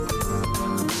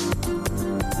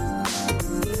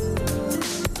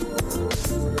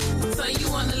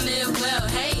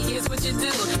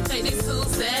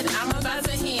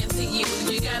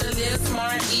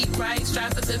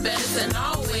best and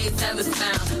always have a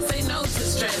smile. Say no to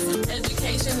stress.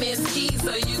 Education is key,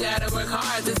 so you gotta work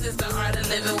hard. This is the art of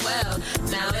living well.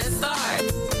 Now let's start.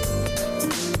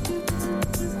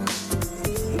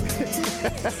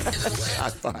 I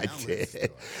find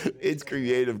it. It's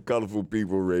Creative, Colorful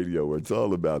People Radio, where it's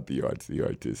all about the arts, the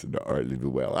artists, and the art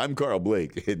living well. I'm Karl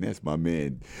Blake, and that's my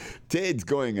man. Ted's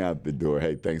going out the door.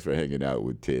 Hey, thanks for hanging out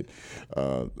with Ted.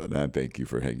 And I thank you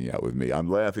for hanging out with me. I'm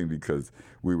laughing because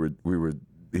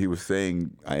he was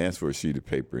saying, I asked for a sheet of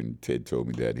paper, and Ted told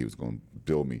me that he was going to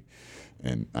bill me.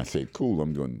 And I said, cool,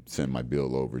 I'm going to send my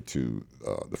bill over to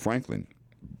the Franklin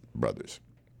brothers,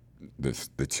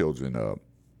 the children of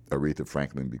Aretha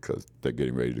Franklin, because they're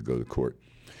getting ready to go to court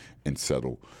and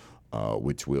settle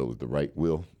which will is the right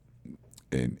will.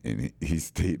 And his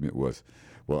statement was,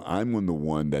 well, I'm on the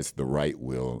one that's the right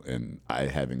will, and I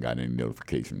haven't got any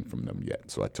notification from them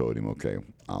yet. So I told him, okay,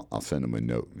 I'll send him a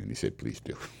note. And he said, please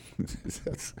do.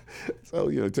 So,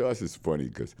 to us it's funny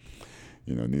because,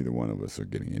 neither one of us are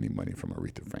getting any money from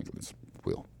Aretha Franklin's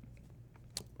will.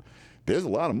 There's a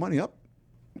lot of money up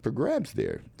for grabs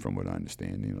there, from what I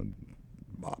understand.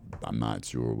 I'm not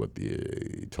sure what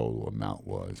the total amount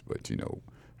was, but,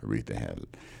 Aretha had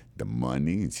the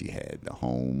money, and she had the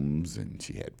homes, and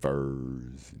she had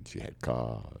furs, and she had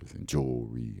cars and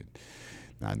jewelry,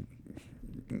 and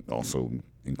also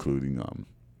including,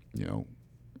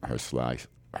 her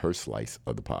slice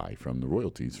of the pie from the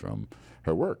royalties from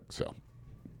her work. So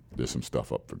there's some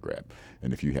stuff up for grab.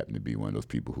 And if you happen to be one of those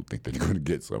people who think that you're going to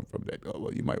get some from that,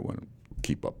 you might want to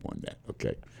keep up on that,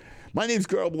 okay? My name's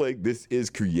Karl Blake. This is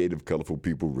Creative, Colorful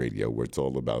People Radio, where it's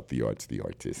all about the arts, the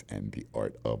artists, and the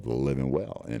art of living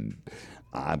well. And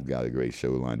I've got a great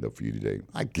show lined up for you today.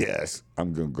 I guess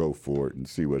I'm going to go for it and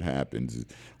see what happens.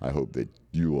 I hope that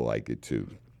you will like it, too.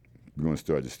 We're going to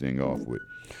start this thing off with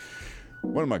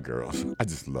one of my girls. I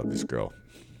just love this girl.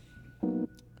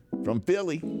 From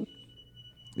Philly.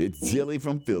 It's Jilly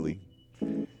from Philly.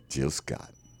 Jill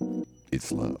Scott.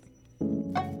 It's love.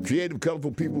 Creative,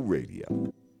 Colorful People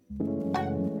Radio.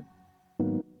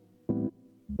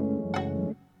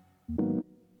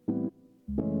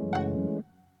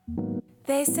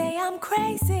 They say I'm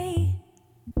crazy,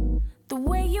 the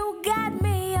way you got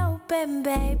me open,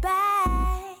 baby.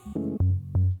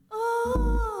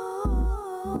 Ooh.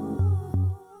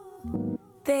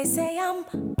 They say I'm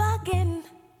bugging,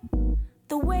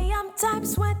 the way I'm time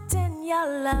sweating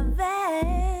your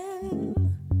loving.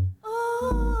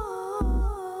 Ooh.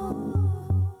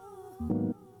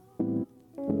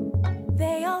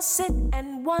 They all sit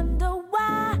and wonder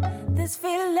why this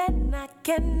feeling I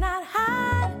cannot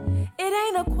hide. It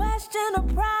ain't a question of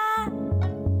pride.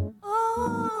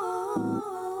 Ooh.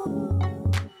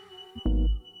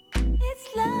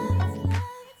 It's love, it's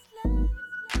love, it's love.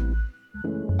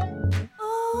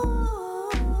 Ooh.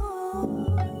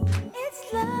 It's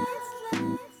love, it's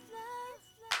love,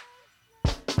 it's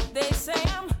love. They say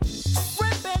I'm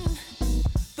tripping,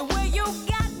 the way you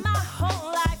got my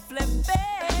whole life flipping.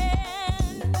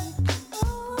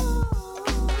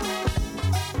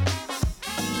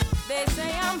 They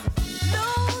say I'm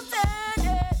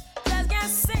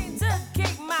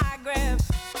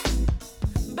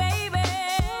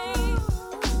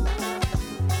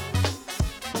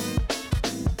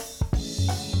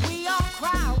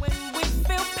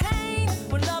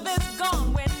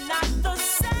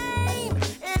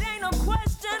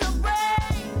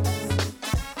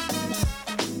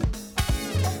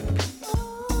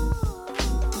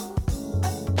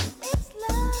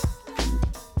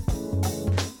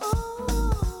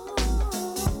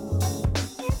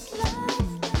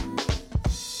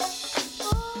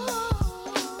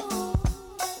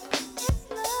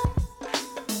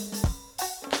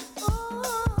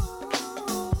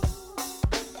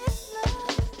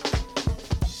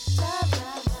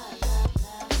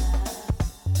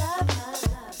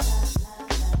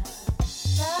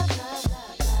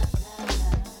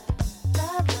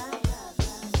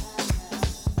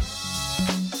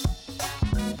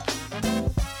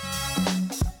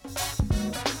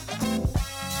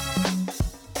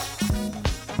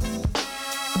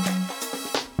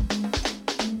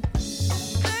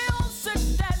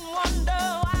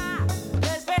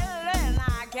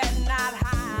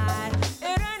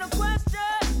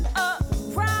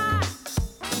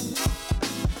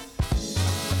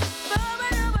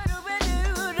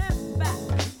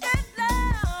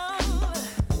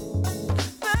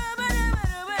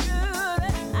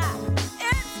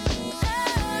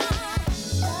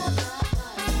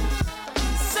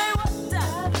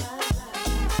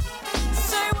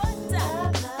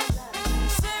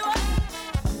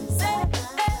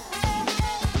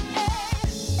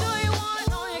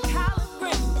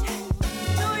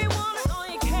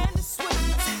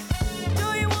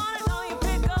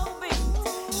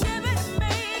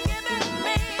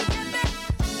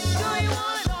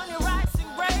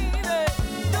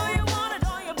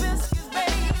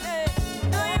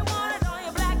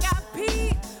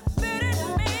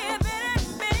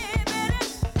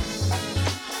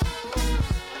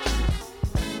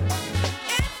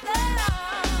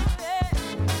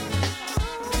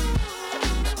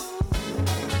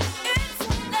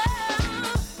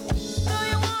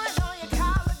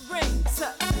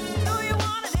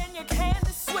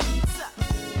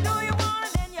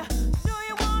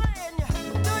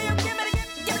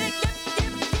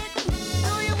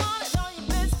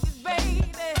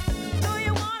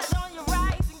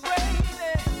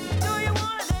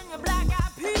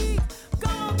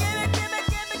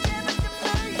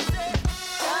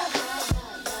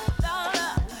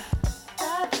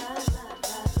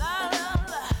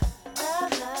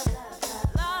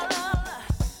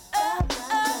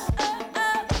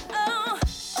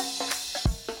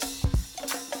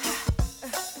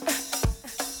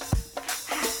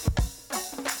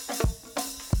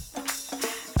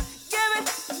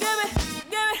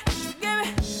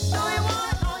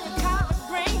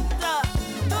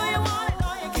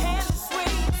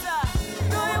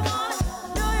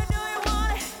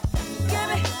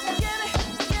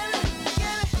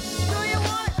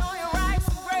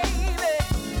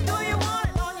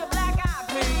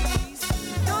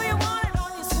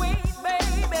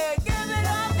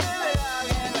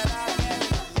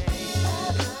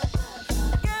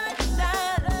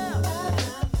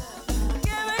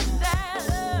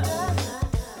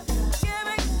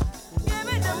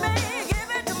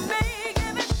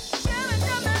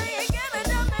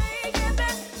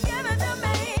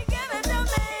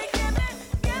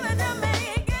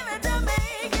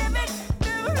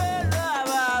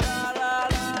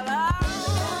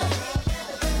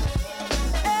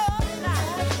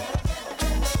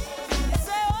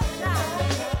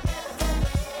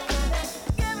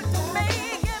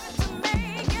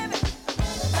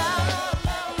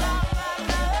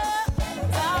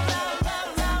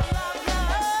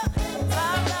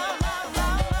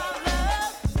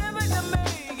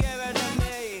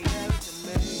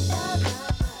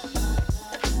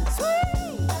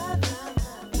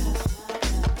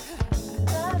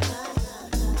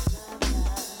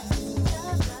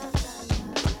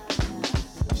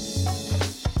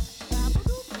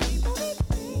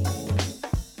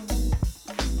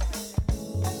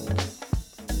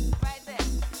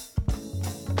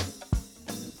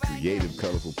Creative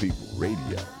Colorful People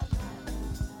Radio.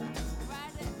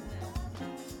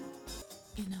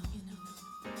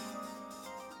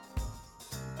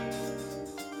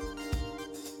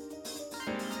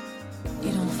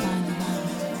 You don't find the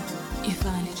one, you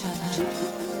find each other.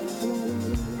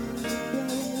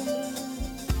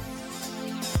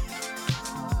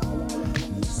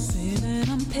 Say that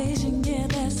I'm patient, yeah,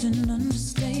 that's an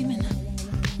understatement.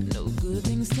 No good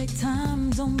things take time,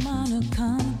 don't mind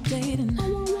accommodating. I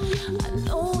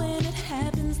know when it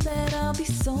happens that I'll be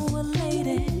so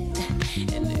elated,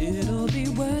 and it'll be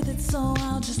worth it, so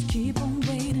I'll just keep on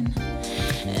waiting.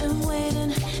 And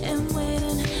waiting, and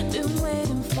waiting, been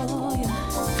waiting for you.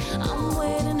 I'm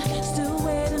waiting, still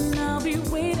waiting, I'll be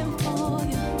waiting for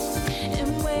you.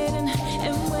 And waiting,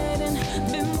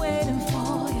 been waiting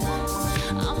for you.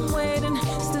 I'm waiting,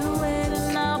 still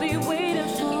waiting, I'll be waiting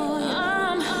for you.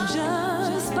 I'm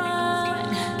just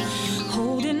fine,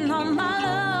 holding on my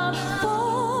love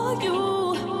for you.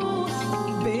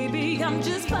 Baby, I'm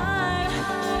just fine,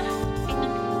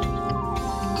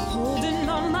 holding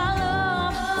on my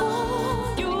love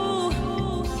for you.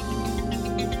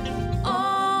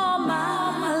 All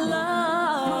my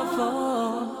love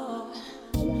for.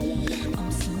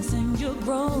 I'm sensing your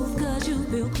growth, cause you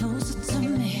feel closer to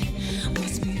me.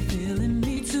 Must be feeling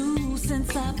me too,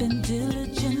 since I've been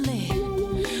diligently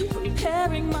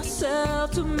preparing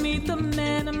myself to meet the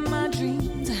man of my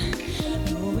dreams,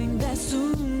 knowing that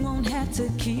soon won't have to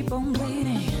keep on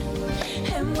waiting.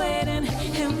 And waiting,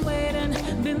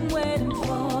 been waiting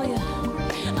for you.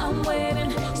 I'm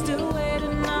waiting, still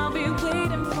waiting, I'll be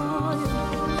waiting for you.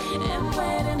 And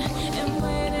waiting,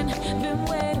 been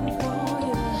waiting for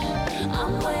you.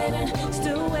 I'm waiting,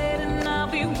 still waiting, I'll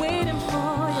be waiting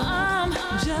for you. I'm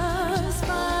just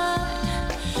fine,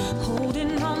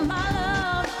 holding on my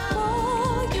love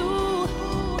for you.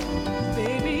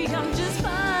 Baby, I'm just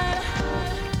fine,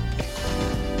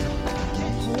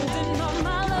 holding on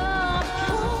my love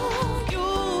for you.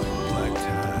 Black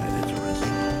tide has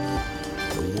risen.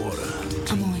 The water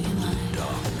I'm on your line.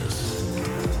 darkness.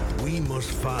 We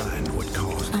must find what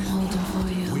caused I'm it. holding for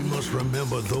you. We must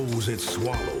remember those it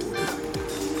swallowed.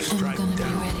 Strike gonna be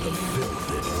down ready. the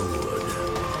filth it lured.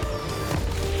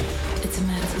 It's a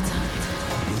matter of time.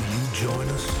 Will you join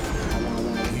us?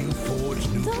 Will you forge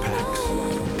new pacts?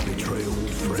 Betray old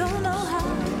friends? Don't know how,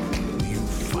 Will you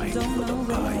fight don't for the know when.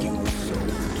 bayou soul?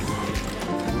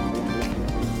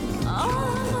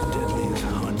 Deadliest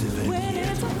hunt event when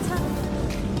yet. it's on time,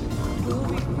 we'll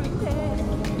be prepared.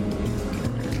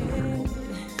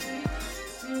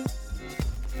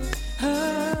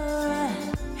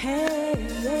 Hey,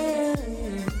 yeah.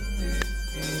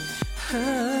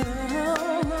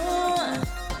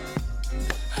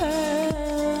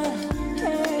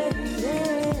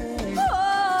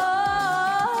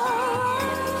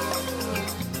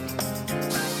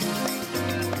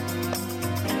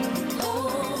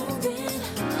 Holding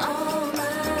all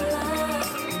my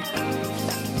life,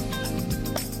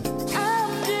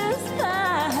 I'm just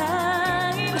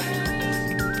fine.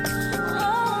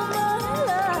 All my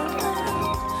life,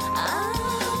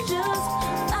 I'm just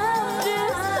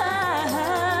fine.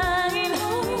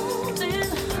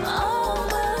 Holding all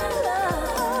my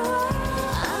life,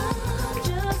 I'm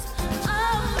just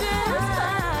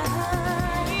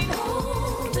fine.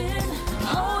 Holding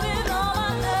all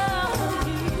my love for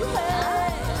you.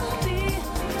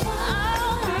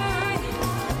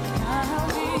 I'll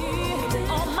be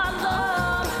all my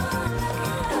love.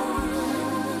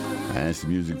 That's the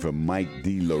music from Mike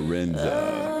D.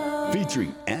 Lorenzo,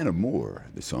 featuring Anna Moore.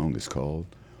 The song is called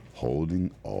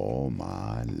Holding All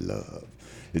My Love.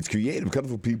 It's Creative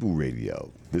Colorful People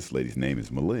Radio. This lady's name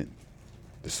is Malin.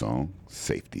 The song,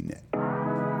 Safety Net.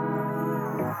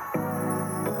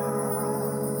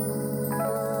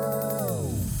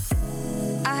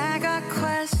 I got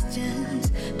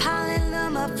questions, piling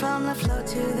them up from the floor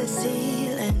to the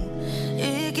ceiling.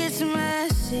 It gets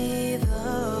messy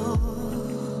though.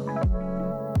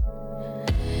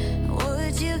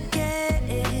 Would you get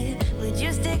it? Would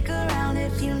you stick around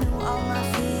if you knew all my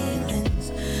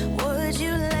feelings? Would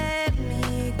you let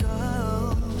me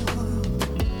go?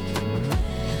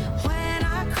 When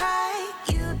I cry,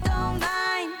 you don't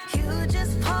mind. You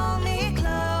just pull me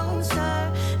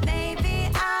closer. Maybe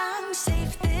I'm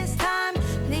safe this time,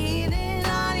 leaning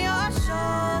on your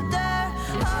shoulder.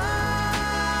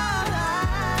 All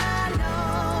I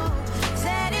know,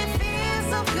 said it feels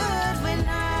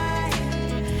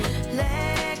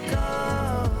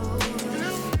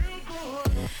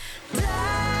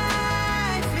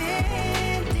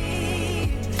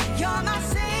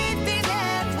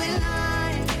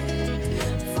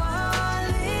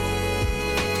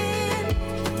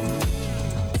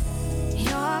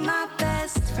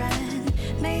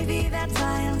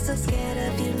so scared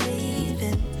of you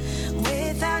leaving.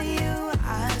 Without you,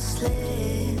 I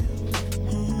slip.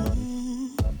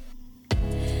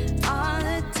 On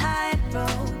a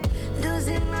tightrope,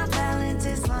 losing my balance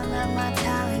is one of my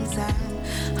talents.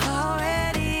 I'm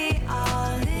already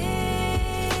all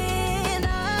in.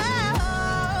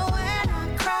 Oh, when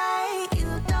I cry, you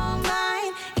don't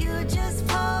mind. You just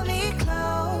pull me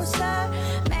closer.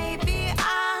 Maybe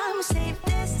I'm safe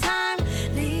this time,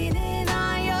 leaning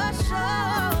on your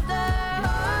shoulder.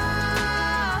 Oh,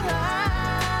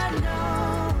 I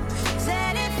know.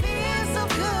 Said it feels so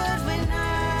good when I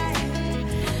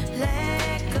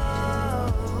let go.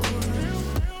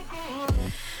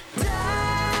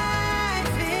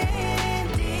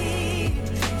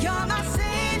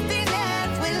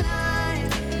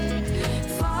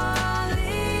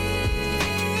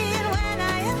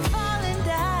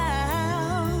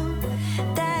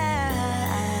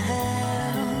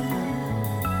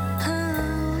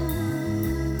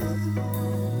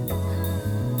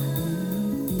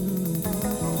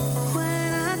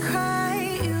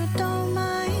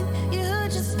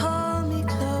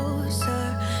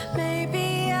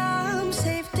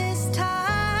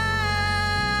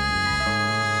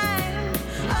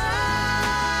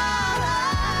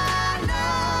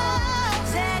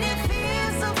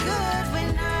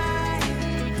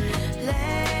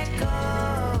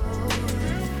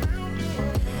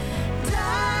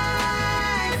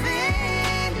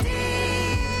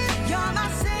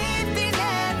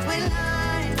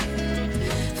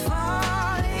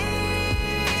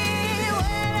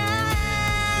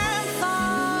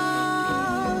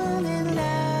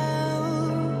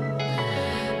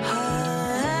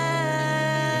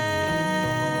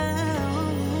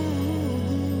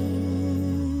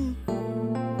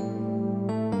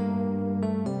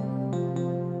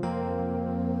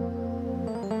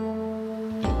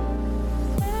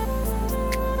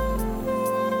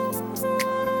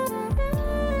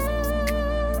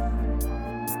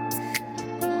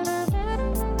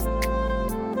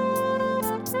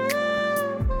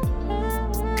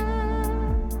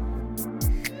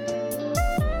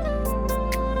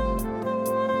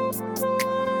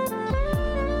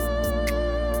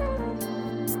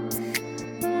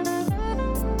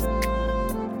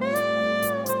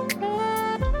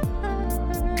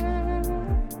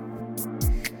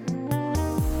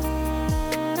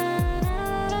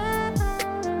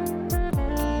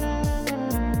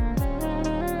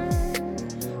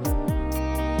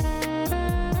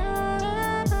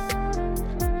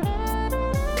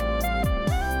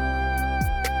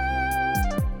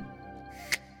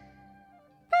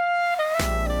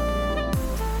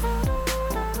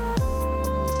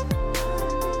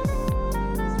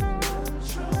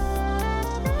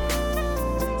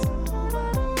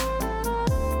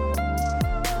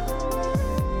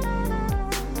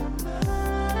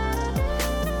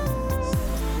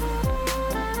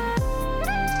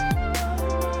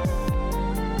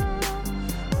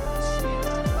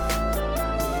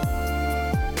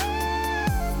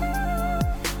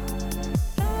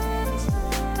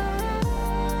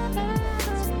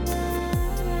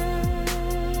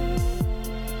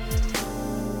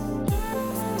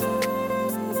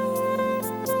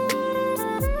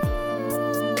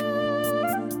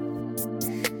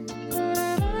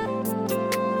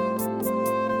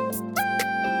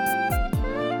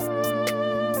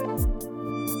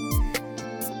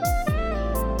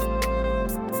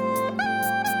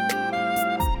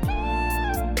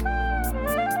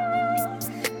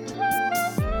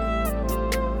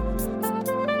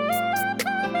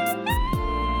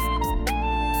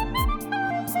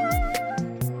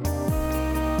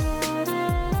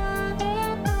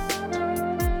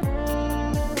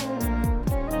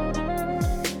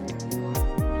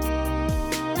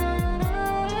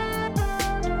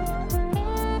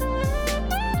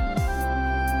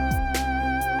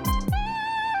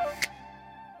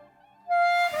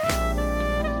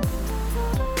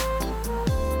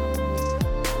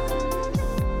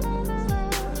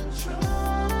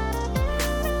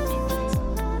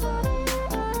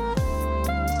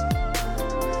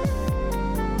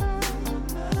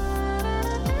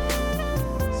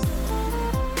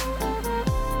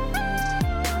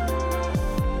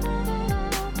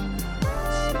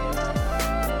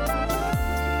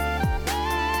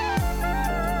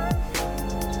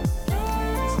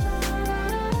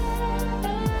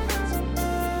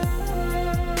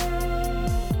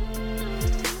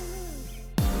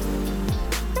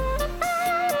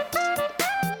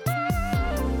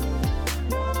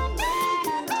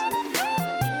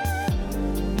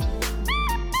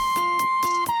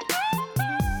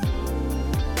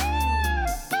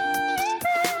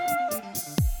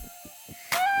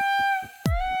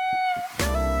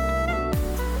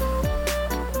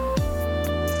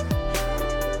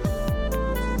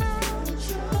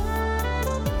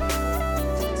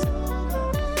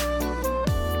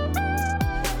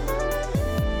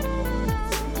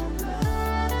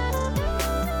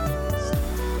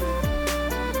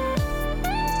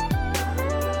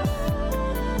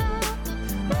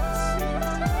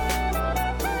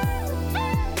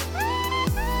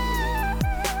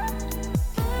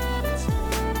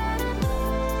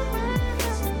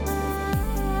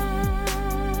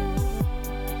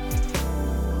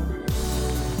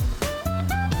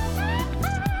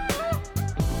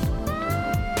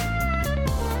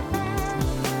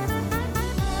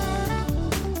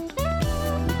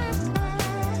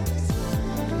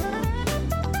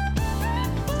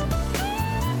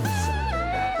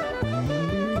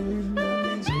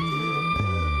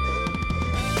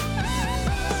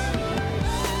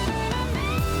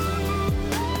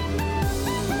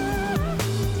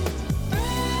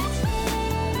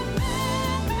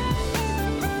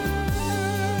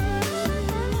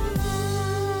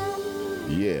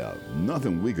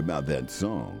 nothing weak about that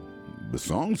song. The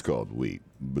song's called Weak,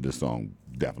 but the song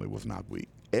definitely was not weak.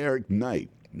 Eric Knight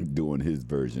doing his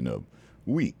version of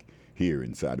Weak here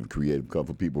inside of Creative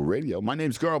Colorful People Radio. My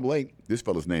name's Karl Blake. This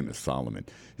fella's name is Solomon.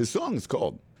 His song is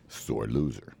called Sore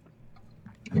Loser.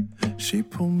 She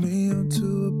pulled me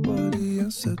onto a body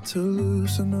and said to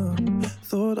loosen up.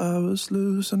 Thought I was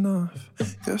loose enough.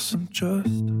 Guess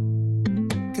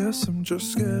I'm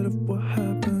just scared of what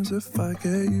happens if I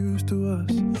get used to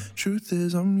us. Truth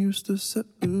is I'm used to set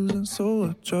losing, so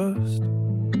I just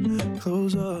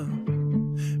close up.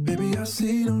 Baby, I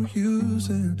see no use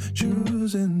in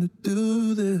choosing to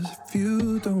do this if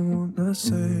you don't want the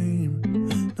same.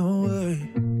 No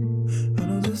way. I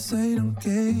know this ain't no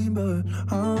game, but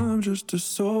I'm just a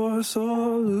sore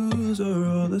loser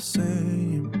all the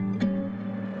same.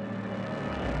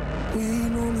 We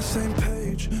ain't on the same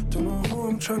page, don't know who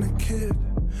I'm trying to kid.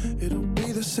 It'll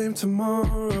be the same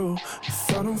tomorrow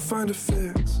if I don't find a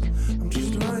fix. I'm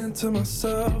just lying to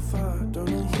myself, I don't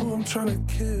know who I'm trying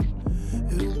to kid.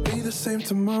 It'll be the same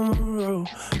tomorrow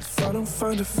if I don't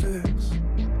find a fix.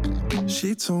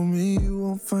 She told me you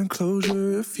won't find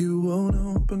closure if you won't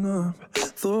open up.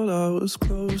 Thought I was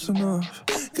close enough,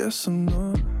 guess I'm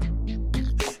not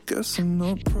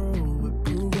pro at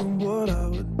proving what I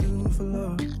would do for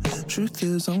love. Truth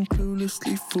is I'm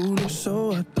cluelessly foolish,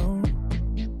 so I don't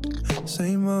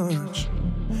say much.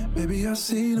 Baby, I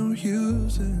see no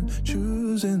use in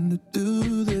choosing to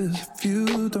do this if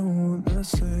you don't want the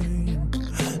same.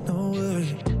 No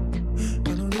way.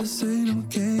 I know this ain't no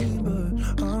game,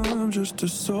 but I'm just a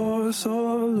sore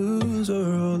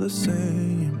loser all the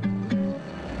same.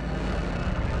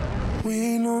 We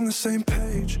ain't on the same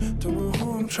page, don't know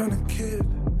who I'm trying to kid.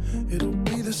 It'll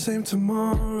be the same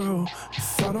tomorrow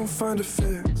if I don't find a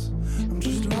fix. I'm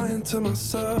just lying to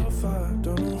myself, I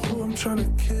don't know who I'm trying to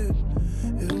kid.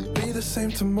 It'll be the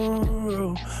same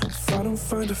tomorrow if I don't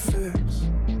find a fix.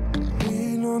 We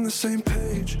ain't on the same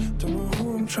page, don't know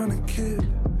who I'm trying to kid.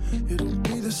 It'll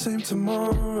be the same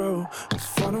tomorrow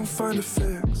if I don't find a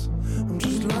fix. I'm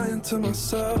just lying to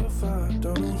myself, I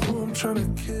don't know who I'm trying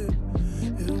to kid.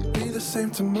 It'll be the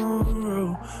same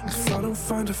tomorrow if I don't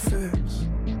find a fix.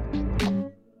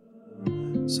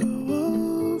 So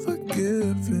overgiving,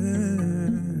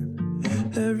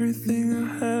 everything I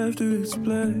have to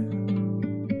explain.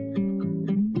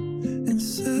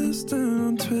 Insistent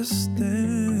on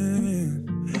twisting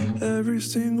every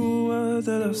single word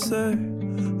that I say.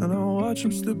 And I watch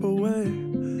him slip away.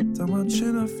 Down my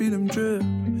chin I feel him drip.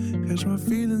 Catch my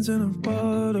feelings in a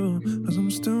bottle, cause I'm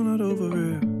still not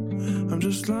over it. I'm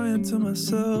just lying to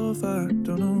myself, I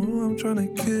don't know who I'm trying to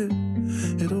kid.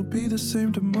 It'll be the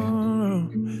same tomorrow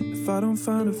if I don't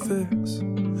find a fix.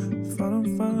 If I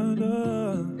don't find a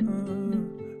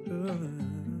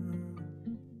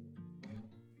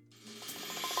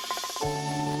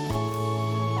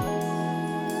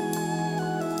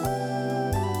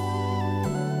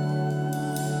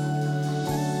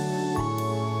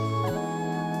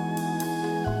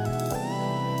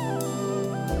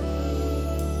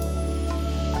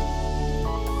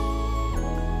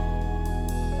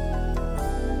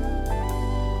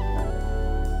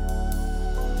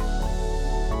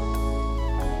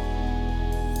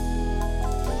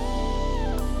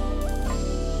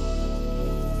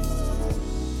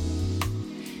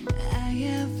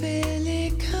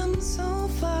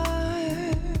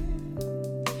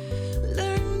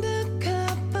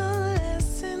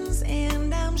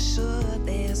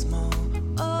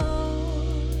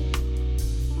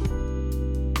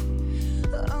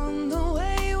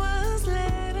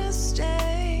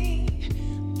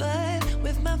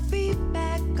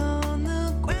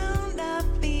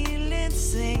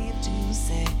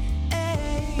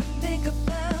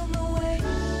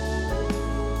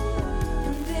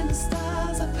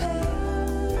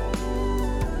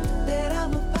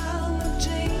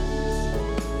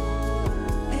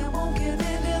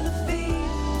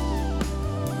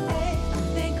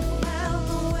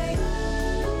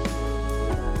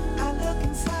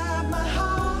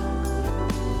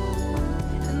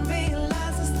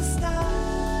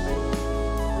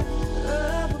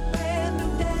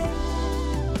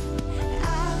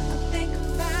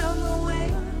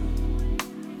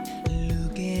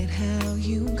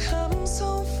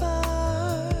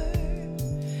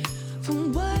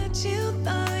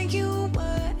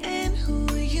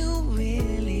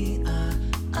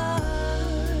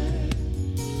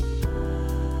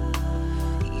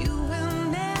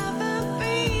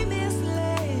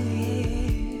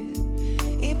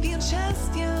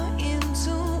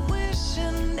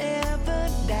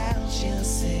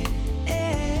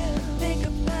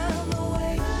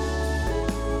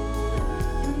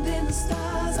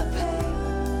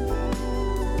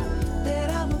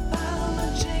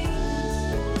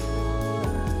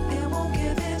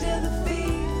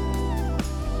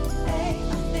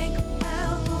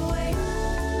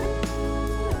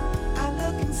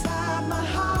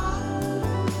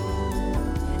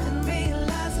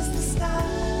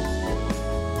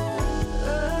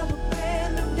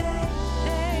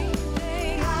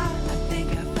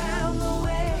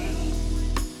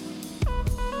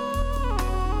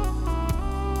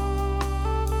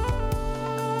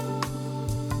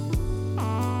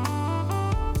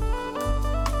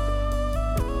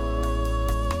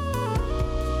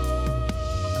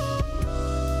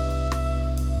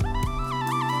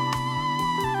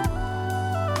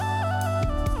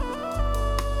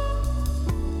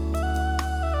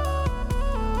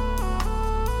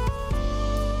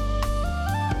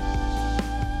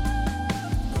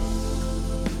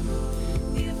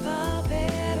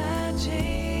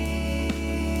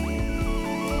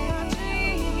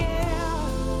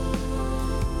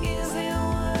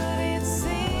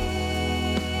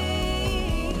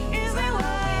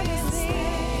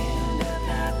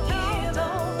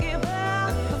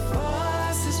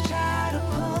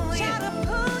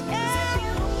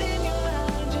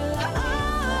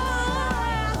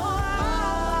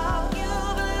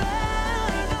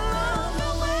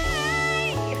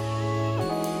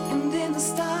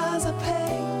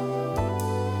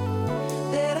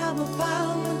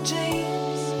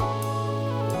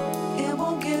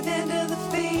giving to the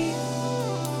feet.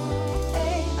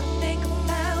 Hey, I think I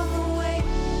found the way.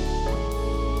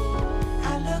 I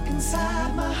look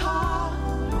inside my heart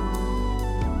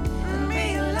and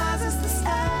realize it's the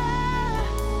start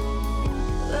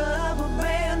of a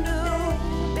brand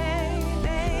new day.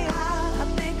 I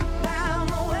think I found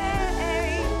the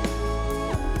way,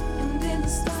 and in the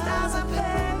stars I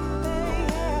pray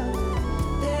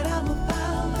that I'm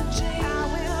about to change. I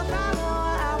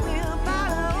will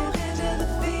follow, give into the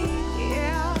feet.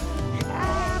 Yeah, I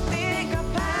think I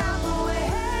found the way.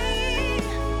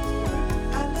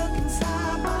 I look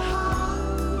inside my heart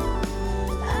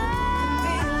and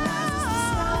realize it's the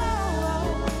start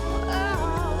of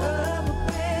a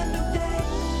brand new day.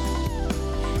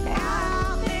 I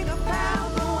think I found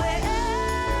the way,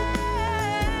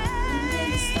 and in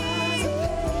the stars I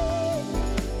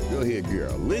Go ahead,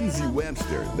 girl. Lindsey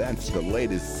Webster. That's the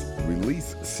latest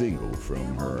release single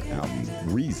from her album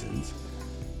Reasons.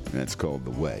 That's called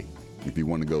The Way. If you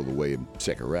want to go the way and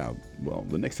check her out, well,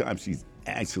 the next time she's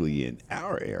actually in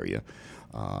our area,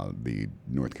 the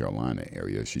North Carolina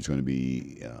area, she's going to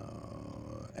be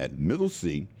at Middle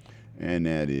C, and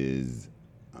that is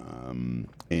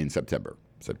in September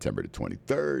the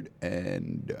 23rd,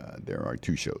 and there are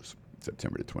two shows,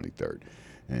 September the 23rd.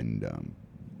 And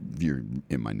if you're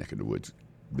in my neck of the woods,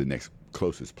 the next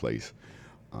closest place,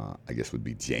 I guess, would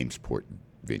be Jamesport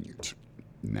Vineyards,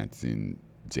 and that's in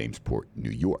Jamesport,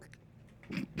 New York.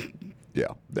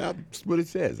 Yeah, that's what it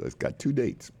says. It's got two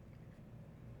dates.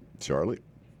 Charlotte,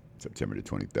 September the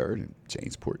 23rd, and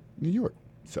Jamesport, New York.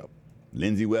 So,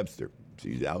 Lindsey Webster,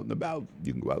 she's out and about.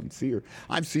 You can go out and see her.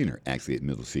 I've seen her actually at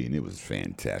Middle C, and it was a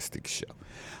fantastic show.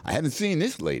 I haven't seen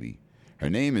this lady. Her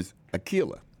name is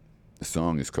Aqylia. The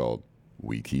song is called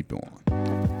We Keep On.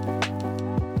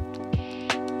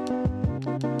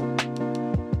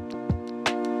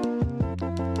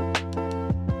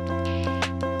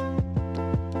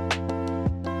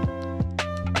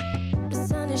 The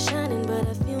sun is shining, but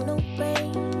I feel no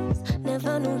rays.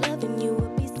 Never knew loving you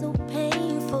would be so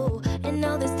painful. And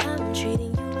all this time I'm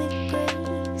treating you with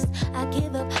grace. I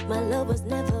give up, my love was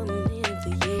never meant for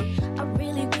you. I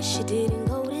really wish it didn't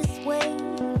go this way.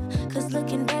 Cause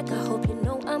looking back, I hope you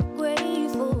know I'm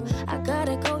grateful. I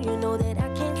gotta go, you know that I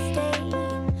can't stay.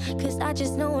 Cause I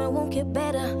just know it won't get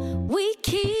better. We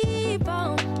keep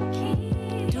on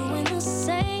doing the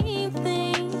same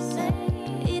things.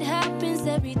 It happens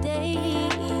every day.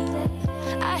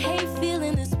 I hate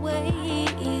feeling this way.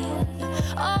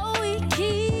 Oh, we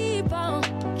keep on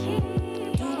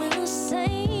doing the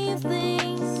same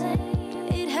things.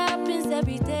 It happens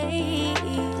every day.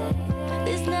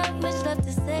 There's not much left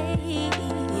to say.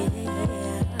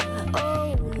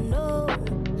 Oh no,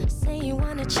 say you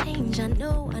wanna change, I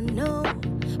know.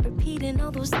 Repeating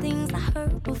all those things I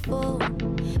heard before.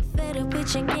 Fed up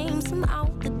with your games, I'm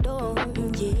out the door.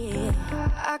 Yeah,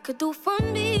 I could do for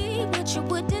me what you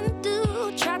wouldn't do.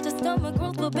 Tried to stop my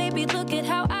growth, but baby, look at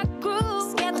how I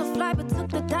grew. Scared to fly, but took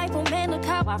the dive. Oh man, look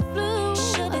how I flew.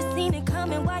 Should've seen it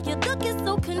coming while you're looking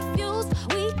so confused.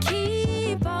 We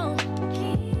keep on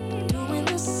doing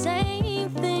the same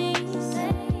things.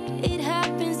 It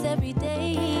happens every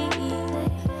day.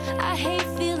 I hate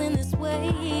feeling this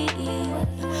way.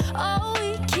 Oh,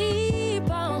 we keep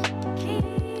on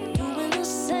doing the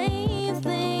same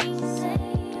things.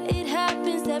 It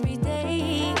happens every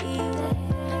day.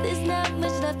 There's not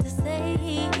much left to say.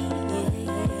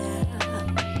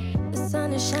 The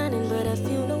sun is shining, but I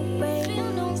feel no rays.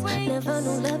 Never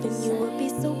knew loving you would be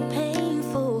so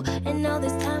painful. And all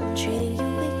this time I'm treating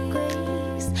you with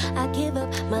grace. I give up,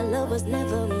 my love was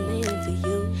never meant for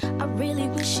you. I really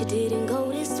wish it didn't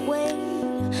go this way.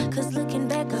 Cause looking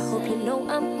back, I hope you know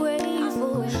I'm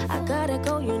grateful. I gotta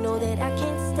go, you know that I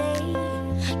can't stay.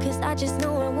 Cause I just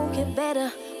know it won't get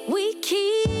better. We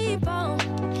keep on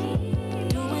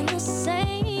doing the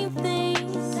same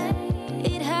things.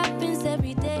 It happens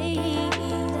every day.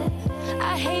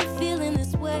 I hate feeling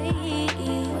this way.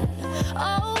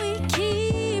 Oh, we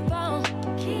keep on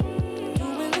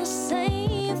doing the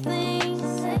same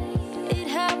things. It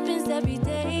happens every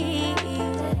day.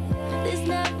 There's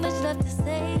not much left to say.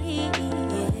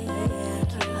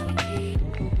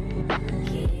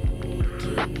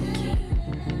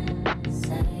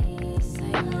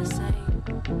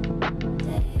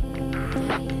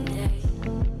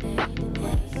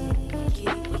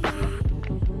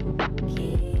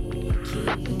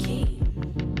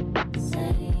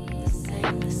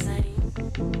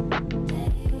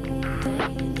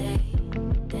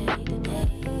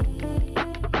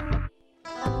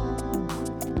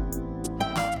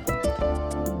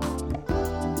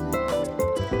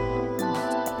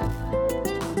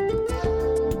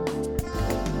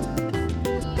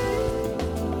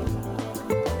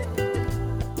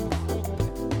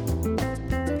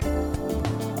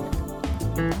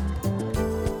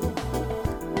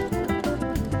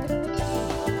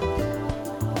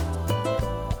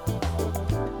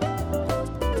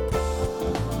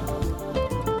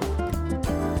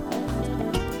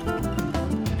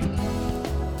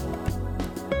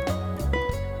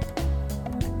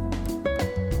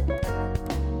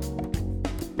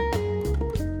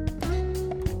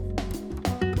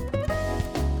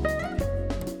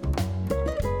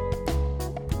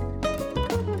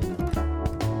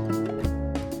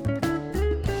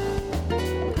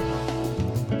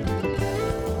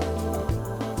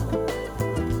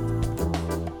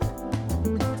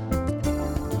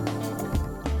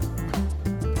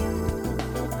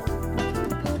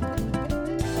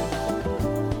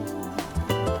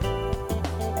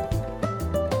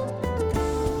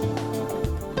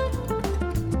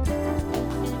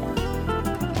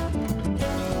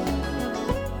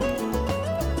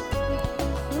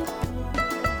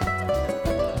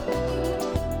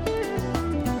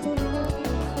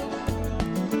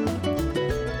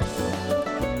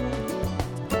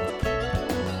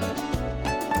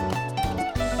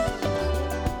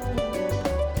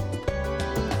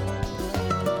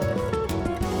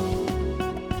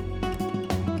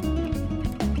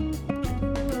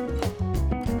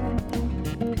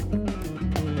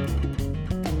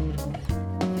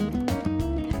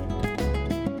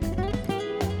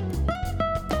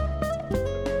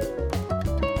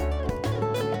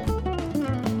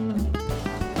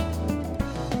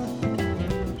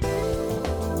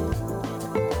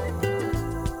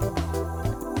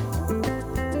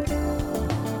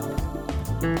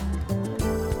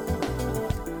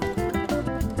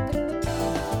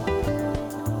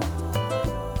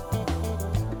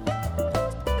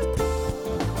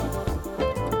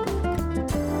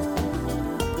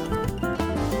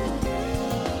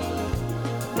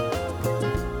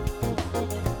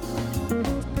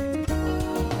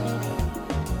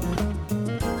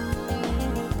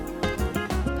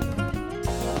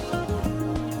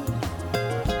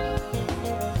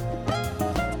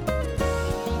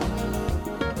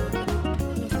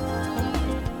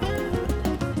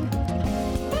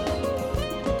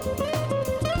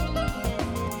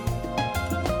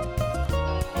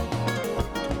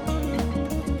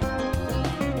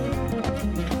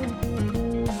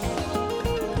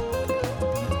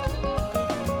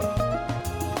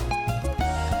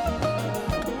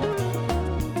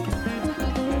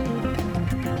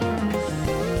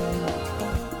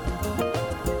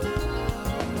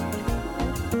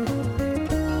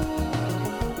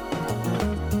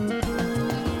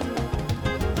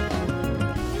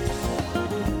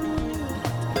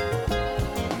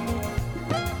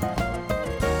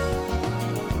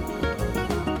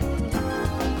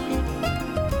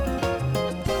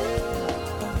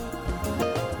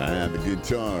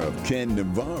 guitar of Ken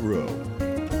Navarro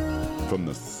from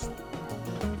the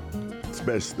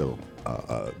special.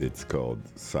 It's called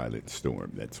Silent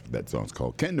Storm. That song's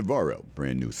called Ken Navarro.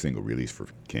 Brand new single release for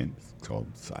Ken. It's called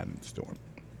Silent Storm.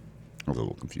 I was a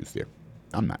little confused there.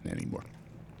 I'm not anymore.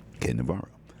 Ken Navarro.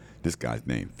 This guy's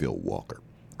name, Phil Walker.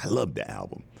 I love the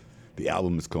album. The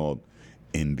album is called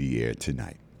In the Air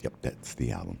Tonight. Yep, that's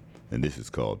the album. And this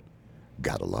is called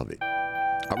Gotta Love It.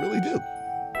 I really do.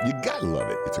 You gotta love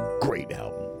it. It's a great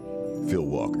album. Phil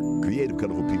Walker, Creative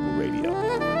Colorful People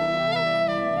Radio.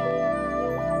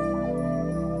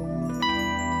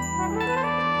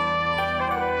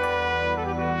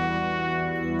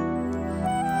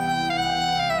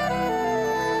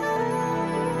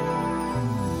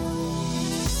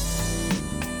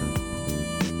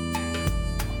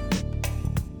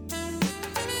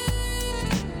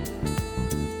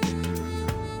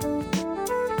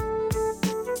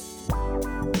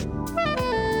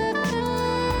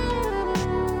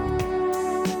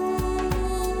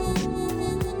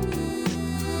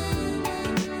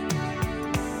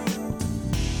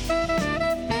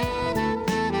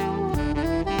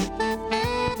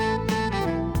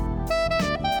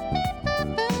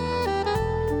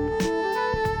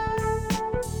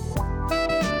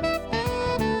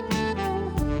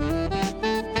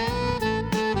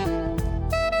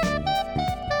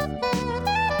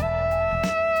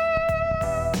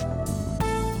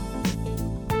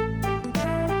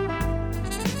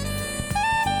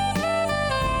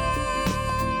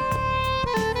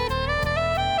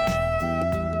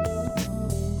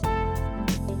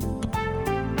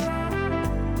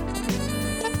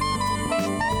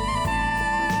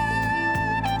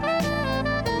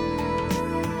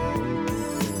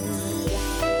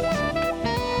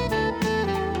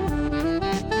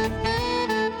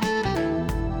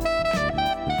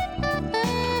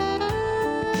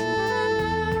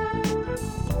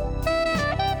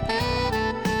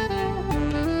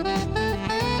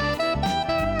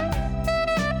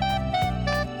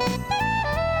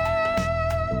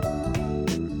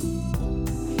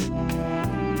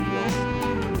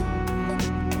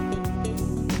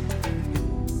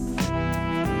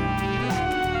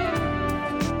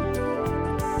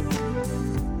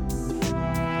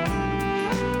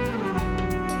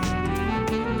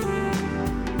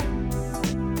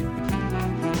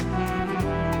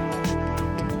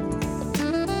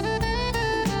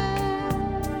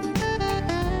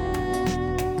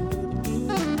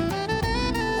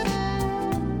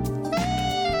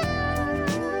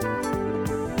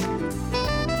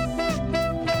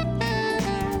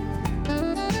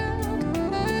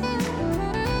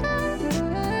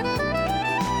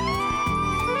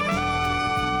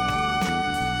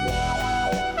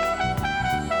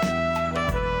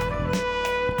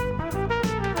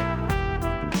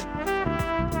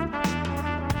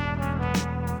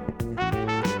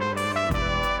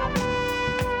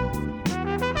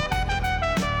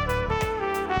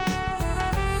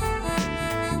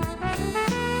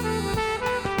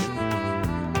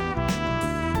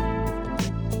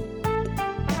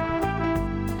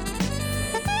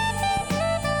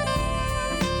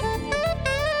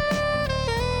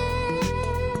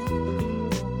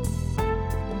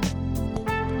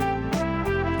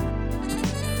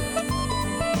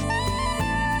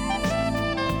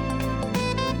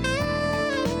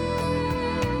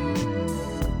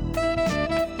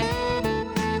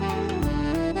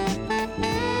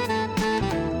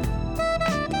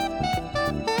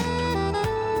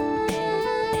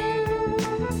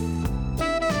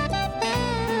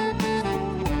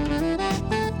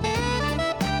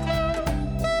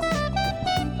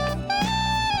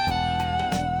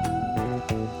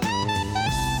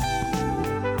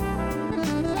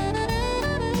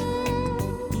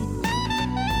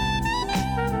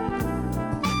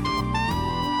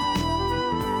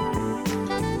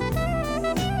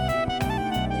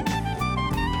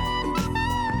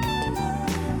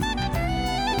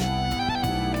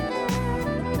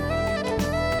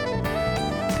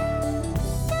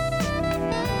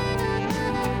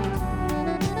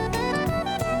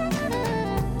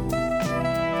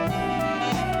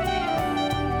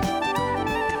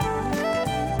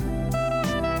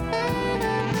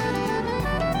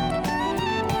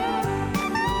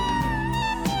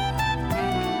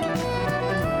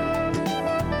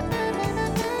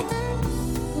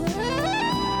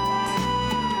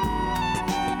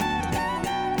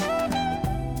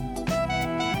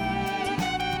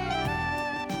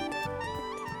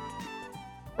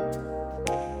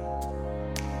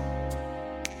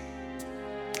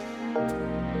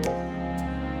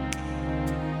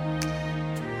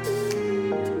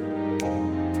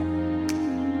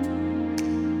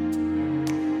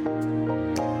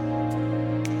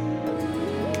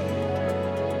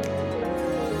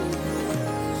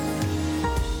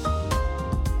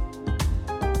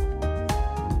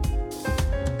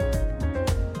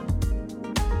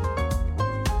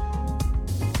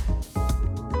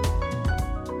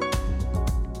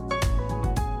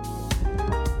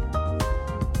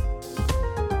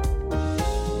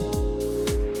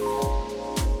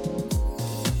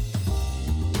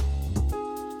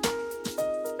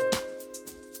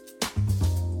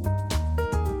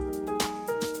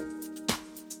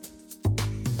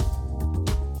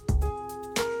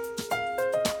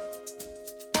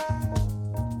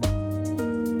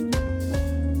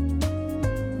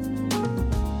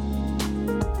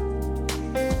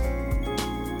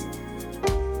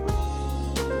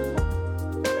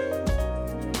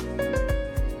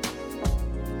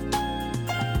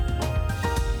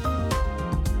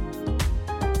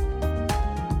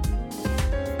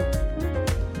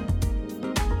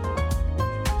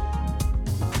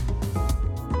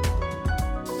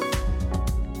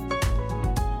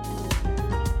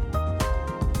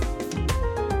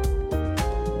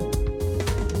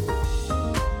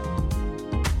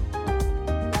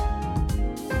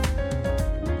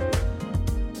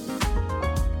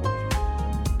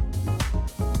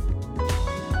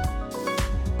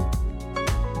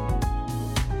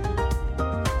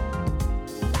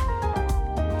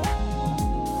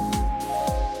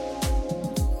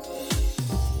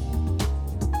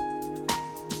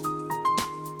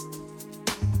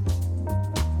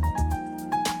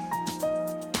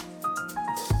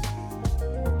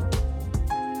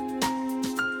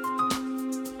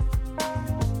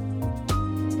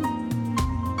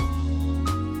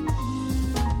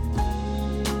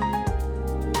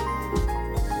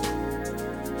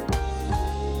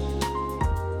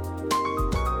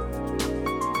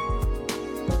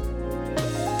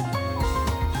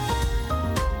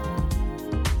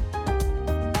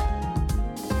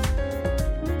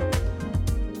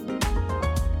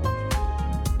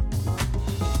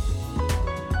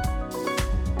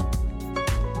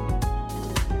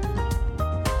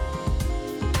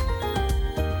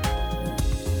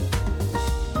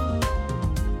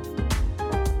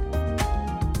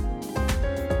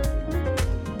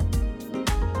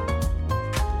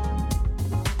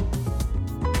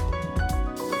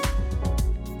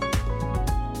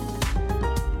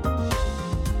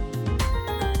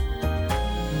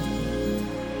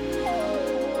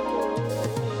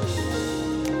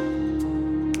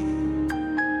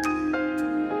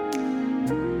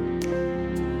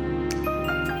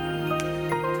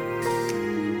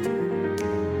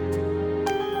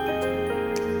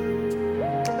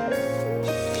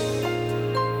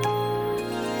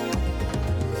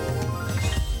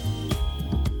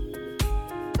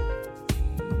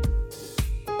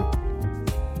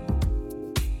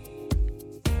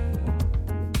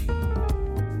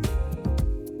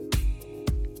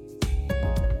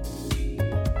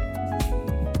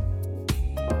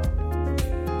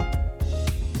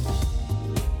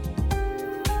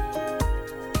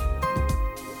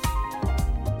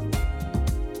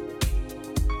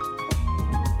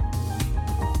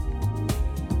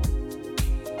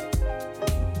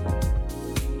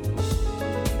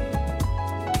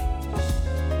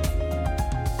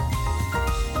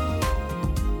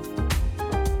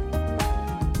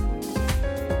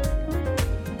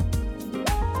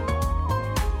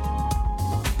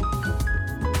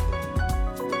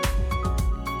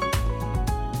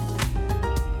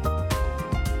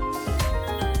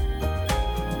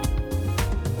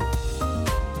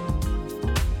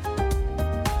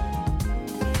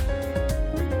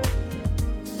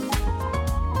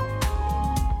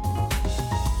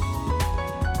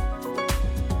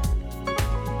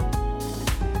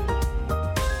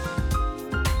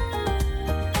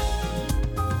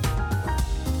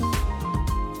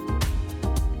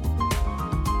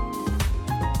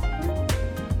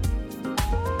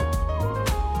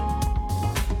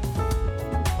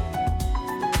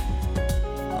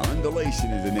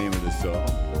 song.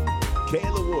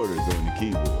 Kayla Waters on the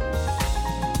keyboard.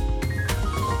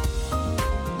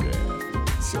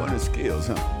 Yeah, showing her skills,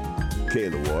 huh?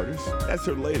 Kayla Waters. That's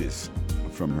her latest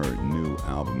from her new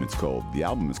album. The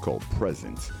album is called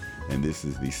Presence, and this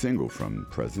is the single from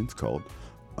Presence called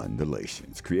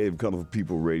Undulations. Creative Colorful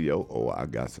People Radio. Oh, I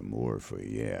got some more for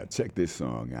you. Yeah, check this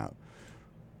song out.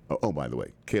 Oh, by the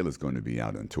way, Kayla's going to be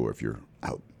out on tour. If you're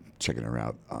out checking her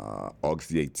out, August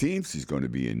the 18th, she's going to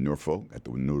be in Norfolk at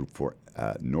the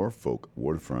Norfolk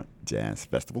Waterfront Jazz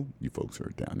Festival. You folks who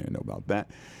are down there know about that.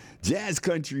 Jazz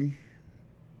Country,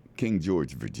 King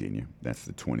George, Virginia. That's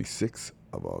the 26th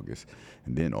of August.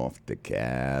 And then off to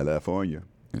California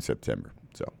in September.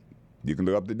 So you can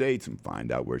look up the dates and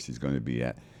find out where she's going to be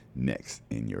at next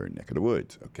in your neck of the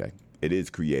woods, okay? It is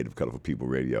Creative Colorful People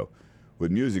Radio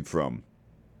with music from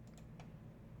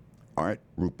Art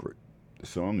Ruprecht. The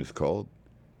song is called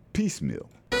Piecemeal.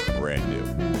 Brand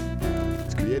new.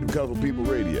 It's Creative Colorful People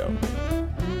Radio.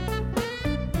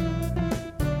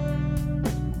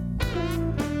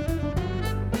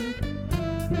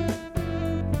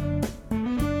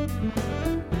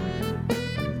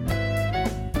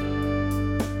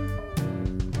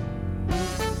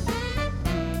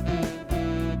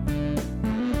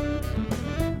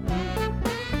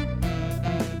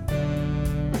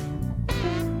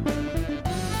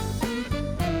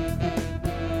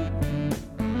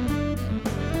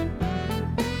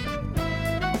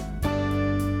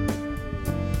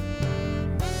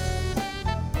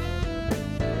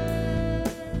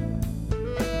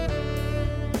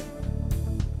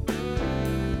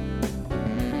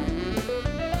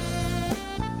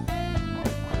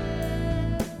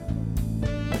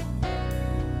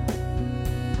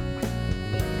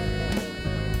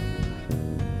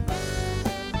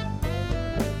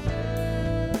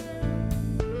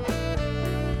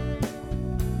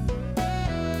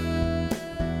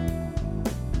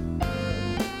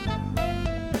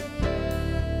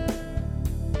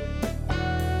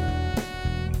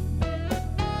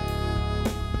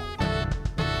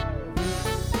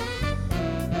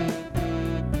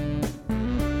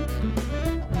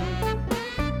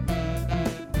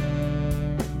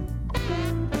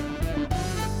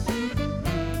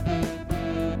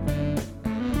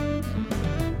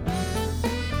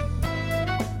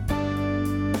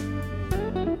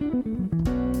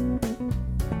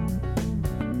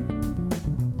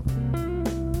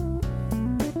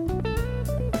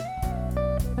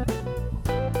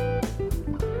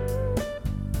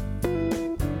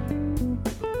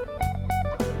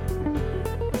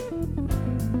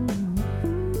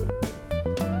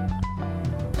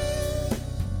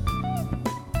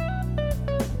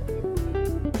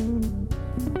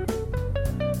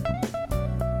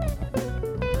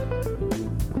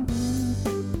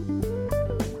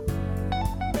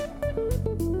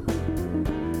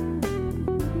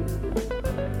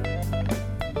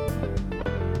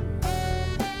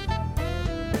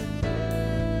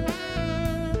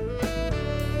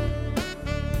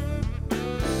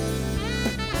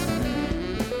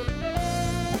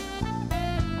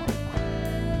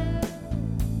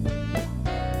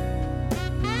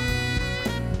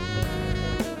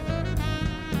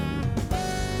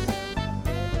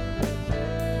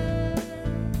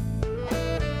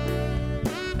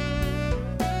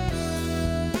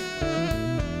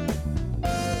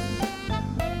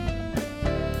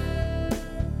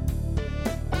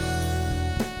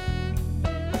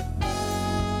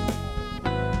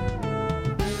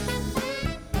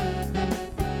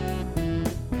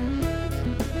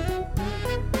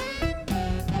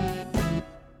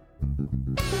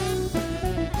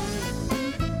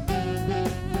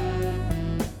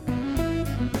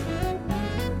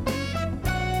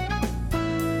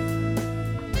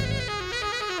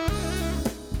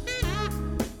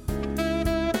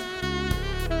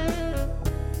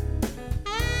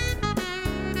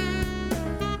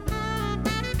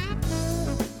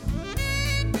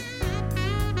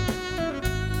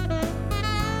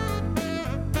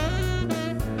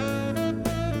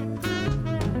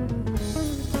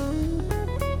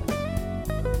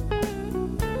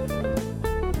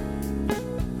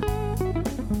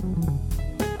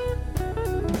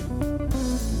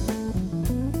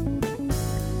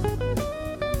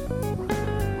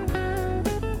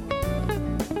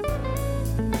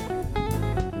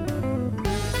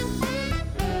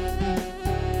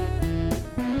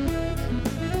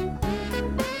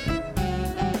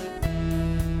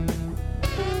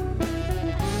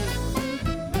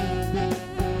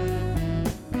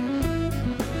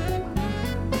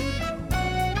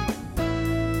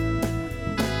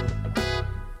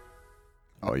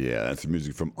 Oh, yeah, that's the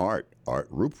music from Art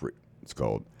Ruprecht. It's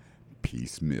called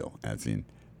Peace Mill, as in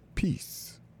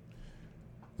peace.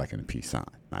 Like in a peace sign,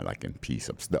 not like in piece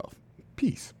of stuff.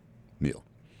 Peace Mill.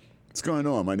 What's going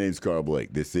on? My name's Karl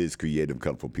Blake. This is Creative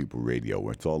Colorful People Radio,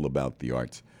 where it's all about the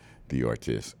arts, the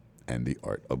artists, and the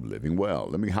art of living well.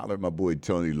 Let me holler at my boy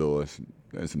Tony Lewis.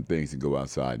 There's some things to go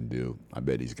outside and do. I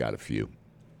bet he's got a few.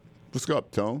 What's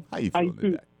up, Tone? How you feeling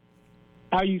today?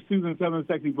 How you Susan Southern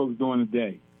Sexy folks doing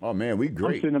today? Oh, man, we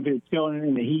great. I'm sitting up here chilling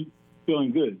in the heat,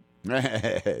 feeling good.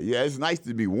 Yeah, it's nice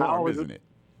to be warm, isn't it?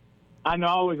 I know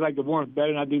I always like the warmth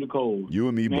better than I do the cold. You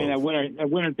and me Man, both. that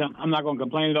winter time, I'm not going to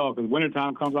complain at all because winter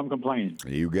time comes, I'm complaining.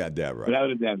 You got that right. Without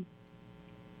a doubt.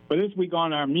 But this week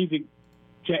on our music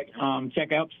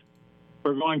checkups,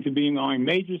 we're going to be going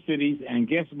major cities, and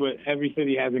guess what every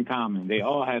city has in common? They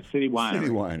all have city winery. City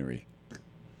winery.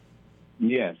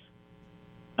 Yes.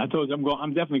 I told you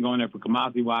I'm definitely going there for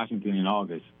Kamasi, Washington in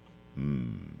August.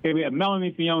 Okay, we have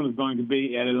Melanie Fiona is going to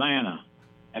be at Atlanta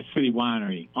at City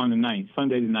Winery on the 9th,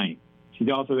 Sunday the 9th. She's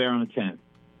also there on the 10th.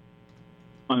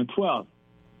 On the 12th,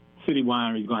 City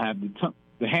Winery is going to have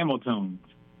the Hamiltons.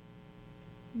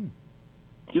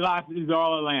 July, these are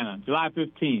all Atlanta. July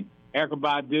 15th, Erykah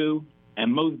Badu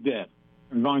and Mos Def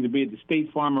are going to be at the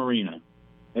State Farm Arena.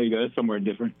 There you go. That's somewhere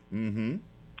different. Mm-hmm.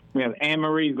 We have Anne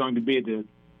Marie is going to be at the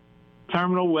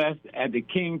Terminal West at the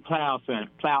King Plow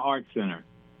Arts Center.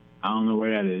 I don't know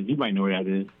where that is. You might know where that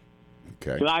is.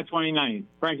 Okay. July 29th,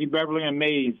 Frankie Beverly and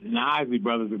Mays and the Isley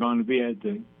Brothers are going to be at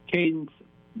the Cadence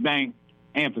Bank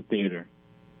Amphitheater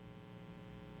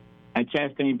at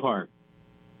Chastain Park.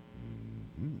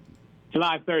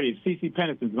 July 30th, CeCe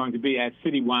Peniston is going to be at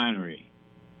City Winery.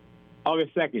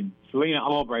 August 2nd, Selena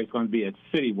Albright is going to be at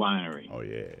City Winery. Oh,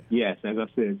 yeah. Yes, as I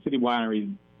said, City Winery is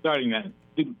starting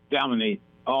to dominate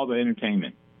all the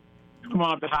entertainment. Come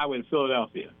on up the highway to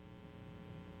Philadelphia.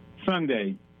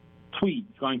 Sunday, Tweet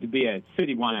is going to be at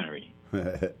City Winery.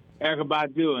 Erykah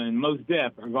Badu and Mos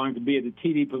Def are going to be at the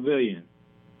TD Pavilion,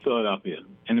 Philadelphia,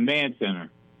 and the Mann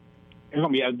Center. It's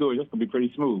going to be outdoors. That's going to be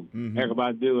pretty smooth. Mm-hmm. Erykah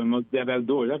Badu and Mos Def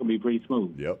outdoors. That's going to be pretty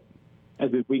smooth. Yep.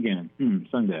 That's this weekend,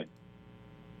 Sunday.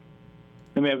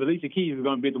 Then we have Alicia Keys is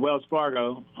going to be at the Wells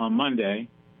Fargo on Monday.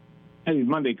 Have these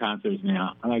Monday concerts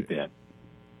now. I like that.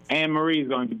 Anne Marie is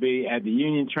going to be at the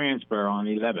Union Transfer on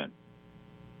the 11th.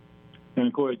 And,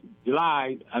 of course,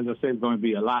 July, as I said, is going to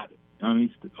be a lot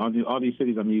on all these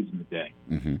cities I'm using today.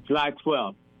 Mm-hmm. July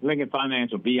 12th, Lincoln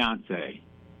Financial, Beyonce.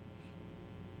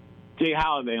 Jay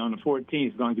Holiday on the 14th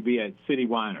is going to be at City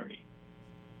Winery.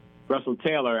 Russell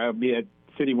Taylor will be at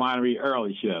City Winery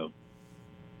Early Show.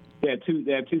 They have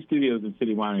two studios in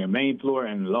City Winery, a main floor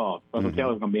and a loft. Russell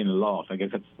Taylor's going to be in the loft. I guess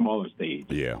that's a smaller stage.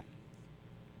 Yeah.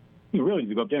 You really need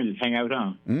to go up there and just hang out,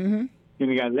 huh? Mm-hmm. Then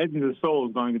we got Legends of Soul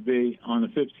is going to be on the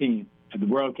 15th at the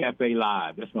World Cafe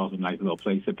Live. That's also a nice little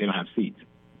place, except they don't have seats.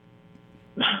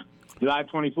 July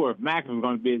 24th, Mac is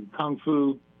going to be at Kung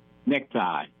Fu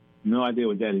Necktie. No idea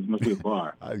what that is. Must be a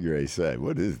bar. I was going to say,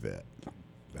 what is that?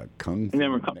 Kung Fu. And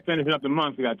then we're finishing up the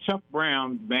month. We got Chuck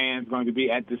Brown's band going to be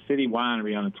at the City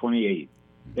Winery on the 28th.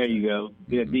 There you go.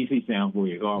 Get a DC sound for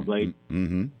you, Karl Blake.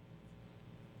 Mm-hmm.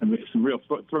 And some real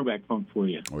throwback funk for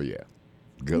you. Oh, yeah.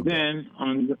 Go. Then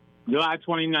on July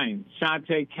 29th,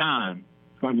 Shantae Khan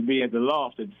is going to be at the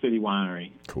Loft at the City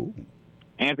Winery. Cool.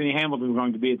 Anthony Hamilton is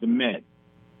going to be at the Met.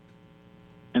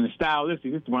 And the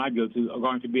Stylistic, this is the one I go to, are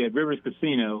going to be at Rivers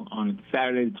Casino on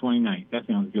Saturday the 29th. That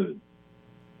sounds good.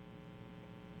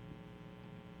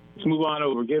 Let's move on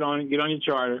over. Get on your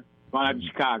charter. Go out to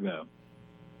Chicago.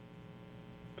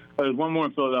 There's one more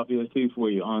in Philadelphia, too, for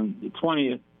you. On the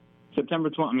 20th,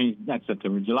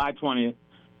 July 20th,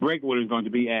 Breakwater is going to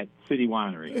be at City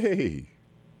Winery. Hey.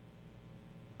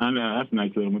 I know, that's a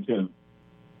nice little one, too.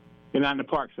 They're not in the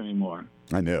parks anymore.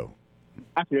 I know.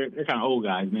 Actually, they're kind of old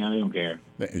guys now. They don't care.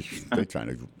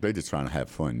 They're just trying to have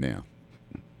fun now.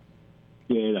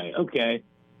 Yeah, like, okay.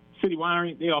 City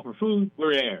Winery, they offer food.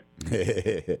 We're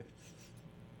there.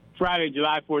 Friday,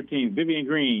 July 14th, Vivian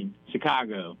Green,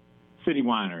 Chicago, City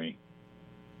Winery.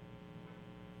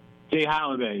 Jay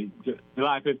Holiday,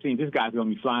 July 15th. This guy's going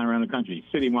to be flying around the country.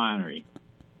 City Winery.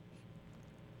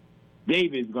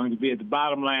 David's going to be at the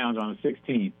Bottom Lounge on the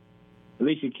 16th.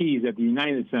 Alicia Keys at the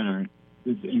United Center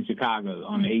in Chicago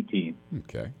on the 18th.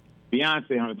 Okay.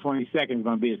 Beyonce on the 22nd is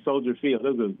going to be at Soldier Field.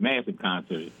 Those are massive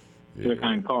concerts. Yeah. They're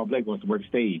kind of Karl Blake wants to work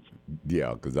stage.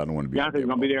 Yeah, because I don't want to be. Beyonce's going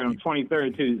to be there on the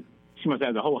 23rd, too. She must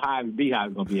have the whole hive of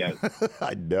beehive going to be out.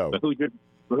 I know. But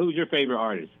who's your favorite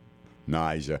artist?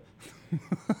 Naija.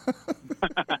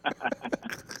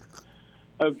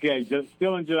 Okay,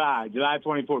 still in July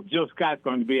 24th, Jill Scott's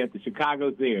going to be at the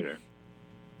Chicago Theater.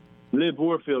 Liv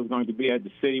Warfield is going to be at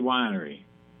the City Winery.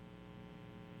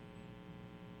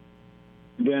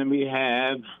 Then we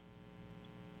have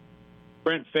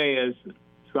Brent Fayez is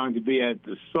going to be at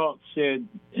the Salt Shed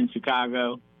in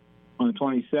Chicago on the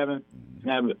 27th. We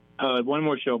have one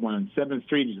more show on 7th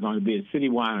Street is going to be at City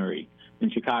Winery in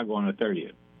Chicago on the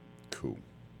 30th. Cool.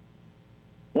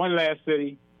 One last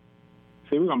city.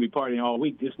 See, we're going to be partying all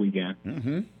week this weekend.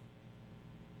 Mm-hmm.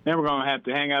 Then we're going to have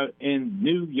to hang out in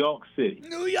New York City.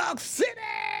 New York City!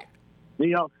 New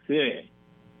York City.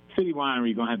 City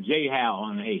Winery going to have Jay Howe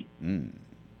on the 8th.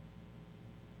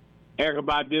 Erykah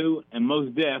Badu and Mos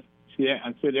Def.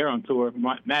 I said they're on tour.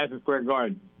 Madison Square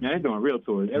Garden. Now, they're doing real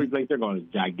tours. Every place they're going is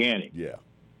gigantic. Yeah.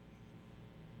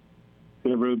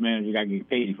 The road manager got to get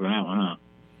paid for that one, huh?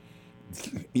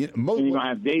 Yeah, and you're going to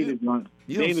have David's going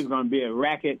to be at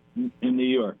Racket in New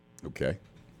York. Okay.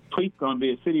 Tweet's going to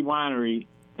be at City Winery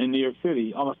in New York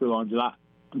City also on July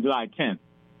 10th.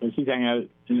 So she's hanging out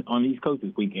on the East Coast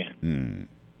this weekend. Mm.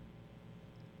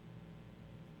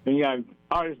 Then you got an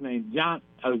artist named Johnny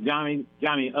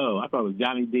O. I thought it was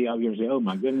Johnny D. I was going to say, oh,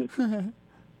 my goodness.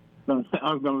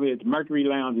 I was going to be at the Mercury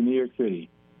Lounge in New York City.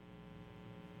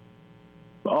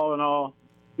 But all in all,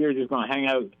 we're just going to hang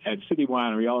out at City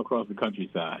Winery all across the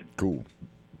countryside. Cool.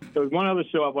 There's one other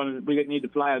show we need to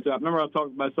fly out to. I remember I was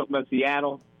talking about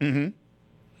Seattle. Mm-hmm.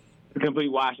 The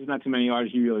complete wash. There's not too many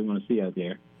artists you really want to see out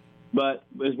there. But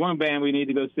there's one band we need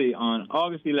to go see. On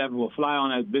August 11th, we'll fly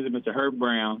on and visit Mr. Herb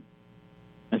Brown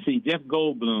and see Jeff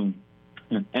Goldblum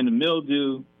and the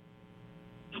Mildew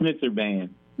Schnitzer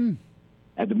Band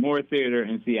at the Moore Theater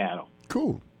in Seattle.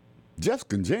 Cool. Jeff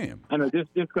can jam. I know,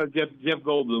 just because Jeff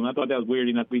Goldblum, I thought that was weird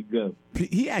enough we could go.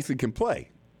 He actually can play.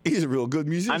 He's a real good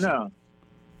musician. I know.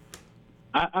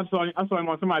 I saw him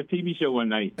on somebody's TV show one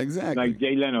night. Exactly. Like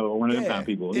Jay Leno or one of them kind of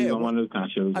people. He was on one of those kind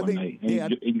of shows one night.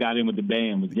 And he got in with the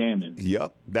band, was jamming.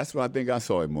 Yep. That's what I think I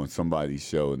saw him on somebody's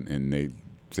show, and they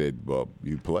said, well,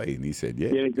 you play? And he said, yeah,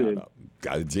 they did.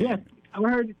 Got to jam. Yes.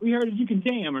 We heard that you can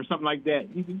jam or something like that.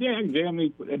 He said, yeah, I can jam. They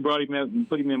brought him out and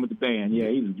put him in with the band. Yeah,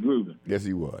 he was grooving. Yes,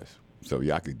 he was. So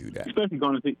y'all could do that. Especially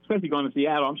going to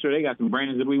Seattle. I'm sure they got some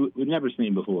brands that we've never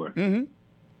seen before. Mm-hmm.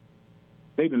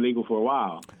 They've been legal for a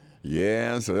while.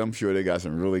 Yeah, so I'm sure they got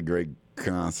some really great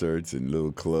concerts and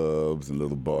little clubs and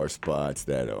little bar spots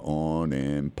that are on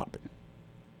and popping.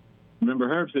 Remember,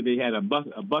 Herb said they had a bus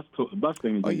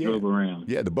thing that drove around.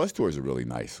 Yeah, the bus tours are really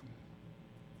nice.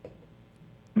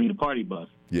 I mean, the party bus.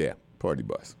 Yeah, party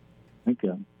bus.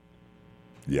 Okay.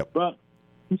 Yep. Well,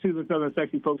 you see the Southern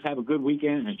Sexy folks have a good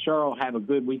weekend, and Cheryl have a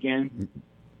good weekend.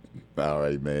 All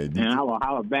right, man. And I will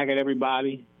holler back at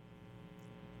everybody.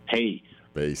 Peace.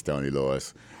 Peace, Tony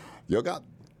Lewis. You got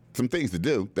some things to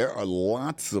do. There are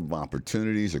lots of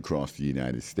opportunities across the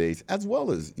United States, as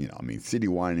well as, city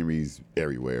wineries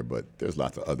everywhere, but there's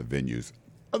lots of other venues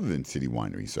other than city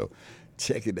wineries. So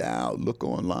check it out. Look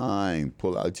online.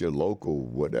 Pull out your local,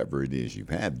 whatever it is you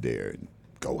have there, and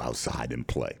go outside and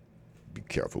play. Be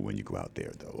careful when you go out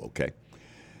there, though, okay?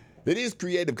 It is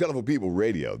Creative Colorful People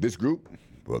Radio. This group,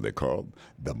 well, they're called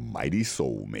the Mighty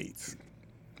Soulmates.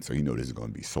 So you know this is going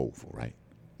to be soulful, right?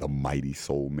 The Mighty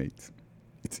Soulmates.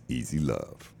 It's easy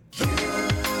love.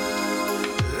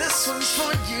 This one's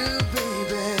for you,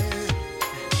 baby.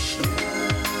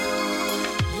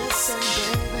 Listen,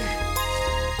 baby.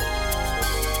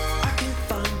 I can't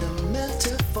find a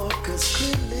metaphor, 'cause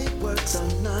clearly words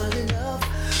are not enough.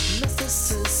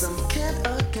 Mysticism can't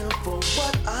account for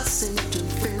what I seem to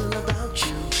feel about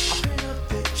you. I paint a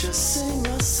picture, sing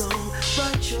a song,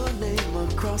 write your name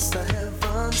across the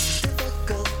heavens.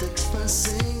 Difficult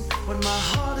expressing when my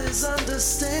heart is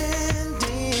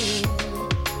understanding.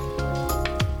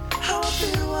 How I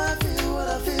feel, what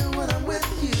I feel when I'm with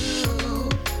you.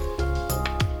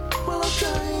 Well, I'm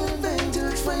trying in vain to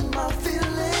explain my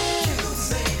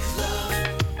feelings.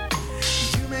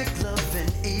 You make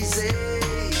loving easy.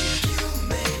 You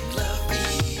make love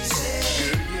easy.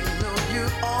 Girl, you know you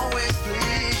always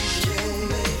please me.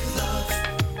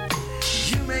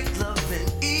 You make loving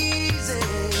easy.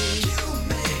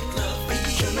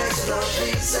 Love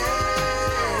easy.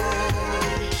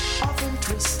 Often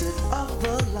twisted,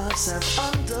 other lives have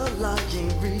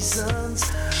underlying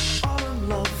reasons. Autumn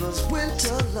lovers,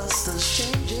 winter lusters,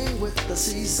 changing with the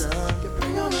season. You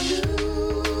bring on a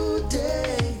new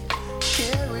day.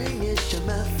 Caring is your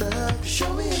method.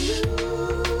 Show me a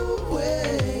new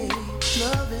way.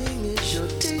 Loving is your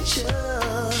teacher.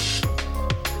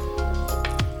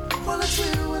 Well, it's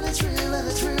real when it's real, and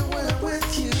it's real when I'm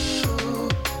with you.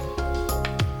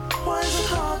 Why is it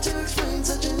hard to explain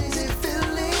such an easy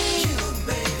feeling?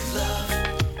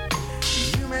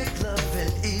 You make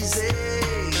loving easy.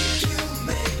 You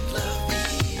make love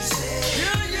easy.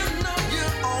 Girl, you know you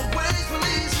always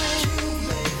please me.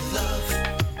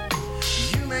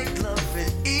 You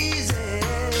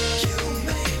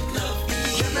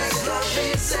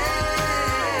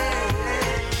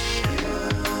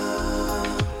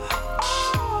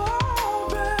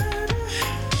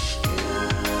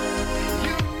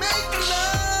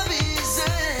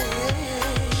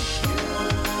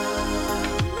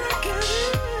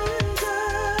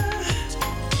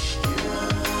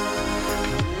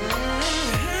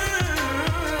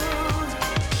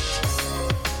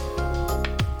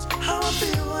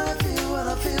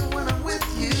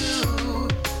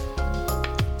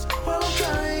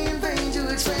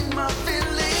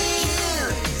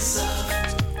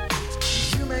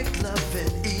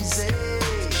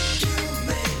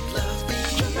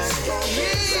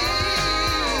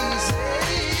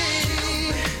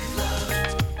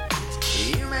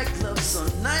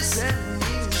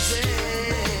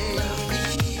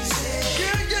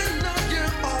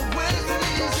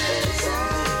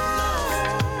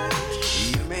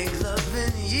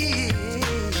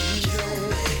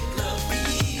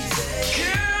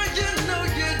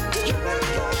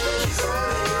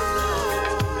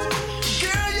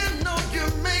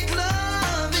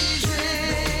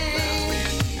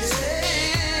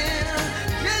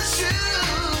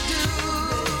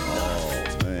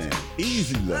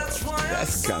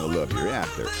That's the kind of love you're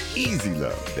after. Easy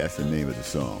Love, that's the name of the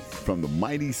song. From the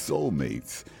Mighty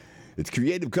Soulmates. It's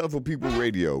Creative Colorful People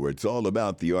Radio, where it's all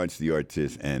about the arts, the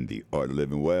artists, and the art of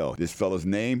living well. This fella's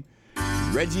name,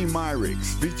 Regi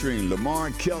Myrix, featuring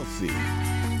Lamar Kelsey.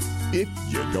 If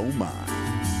you don't mind.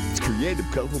 It's Creative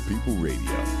Colorful People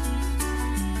Radio.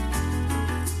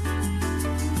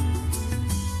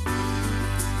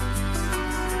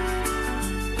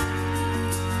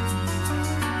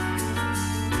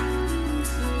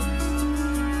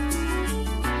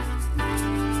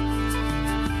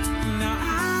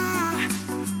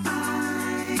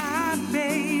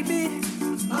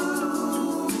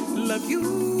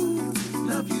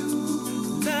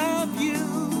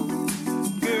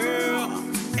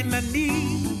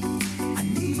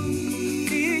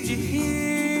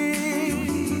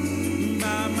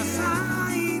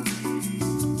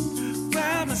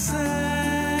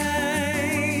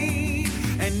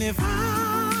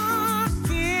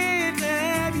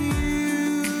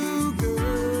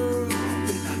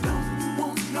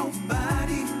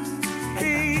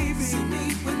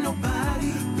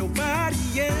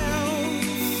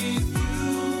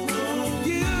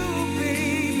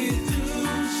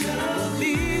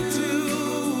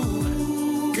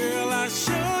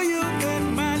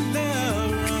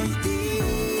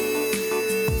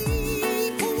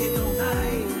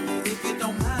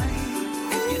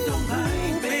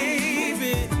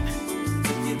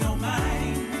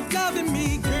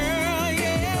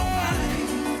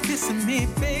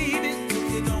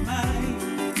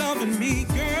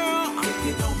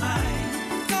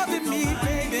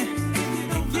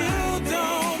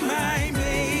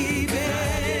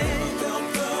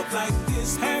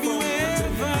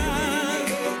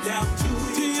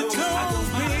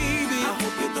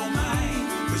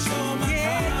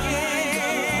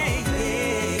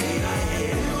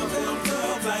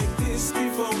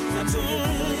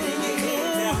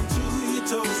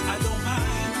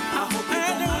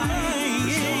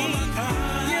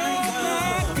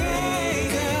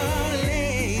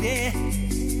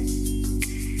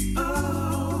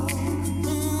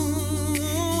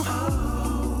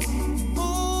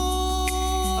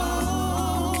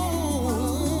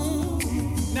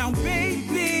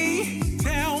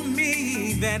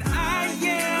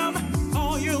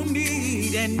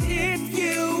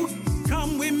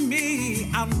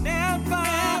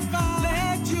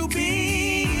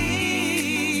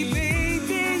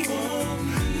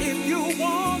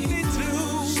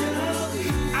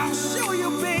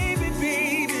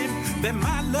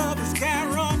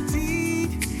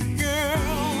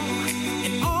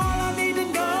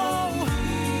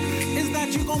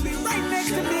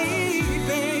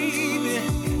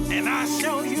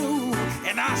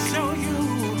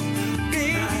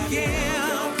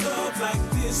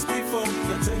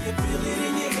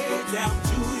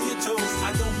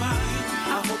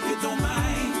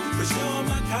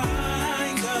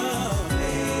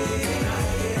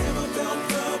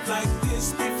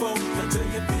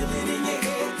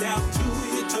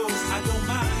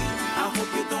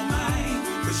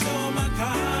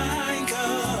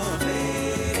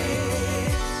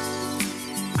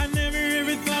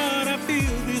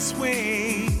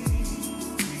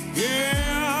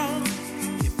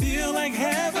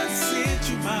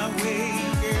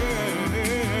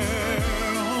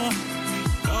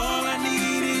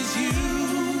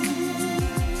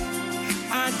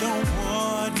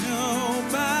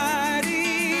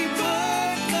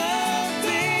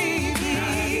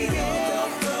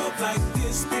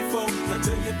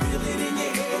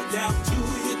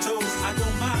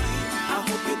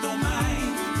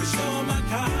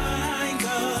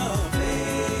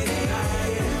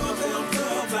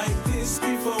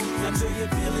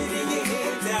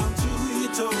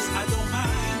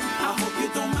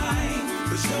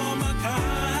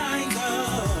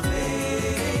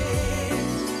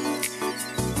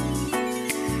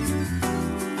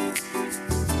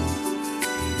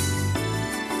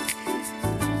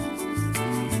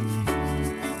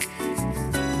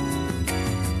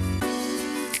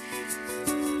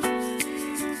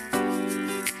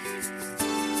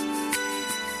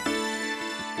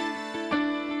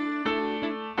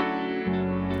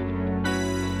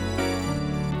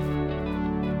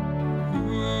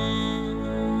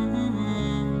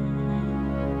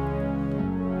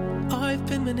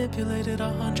 Manipulated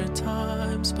 100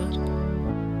 times, but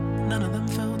none of them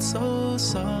felt so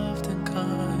soft and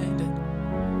kind.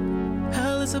 And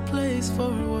hell is a place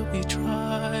for what we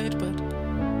tried, but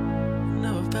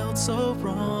never felt so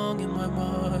wrong in my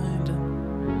mind.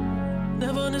 And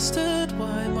never understood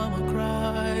why Mama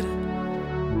cried.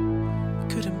 It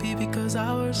couldn't be because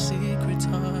our secret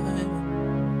time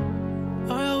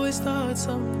always thought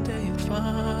someday you'd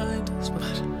find us,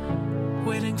 but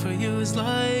waiting for you is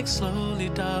like slowly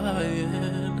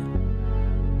dying.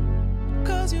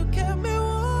 'Cause you kept me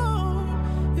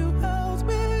warm, you held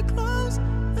me close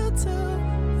until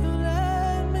you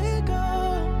let me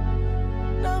go.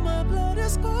 Now my blood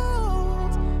is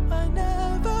cold, I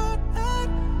never had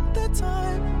the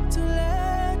time to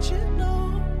let you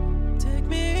know. Take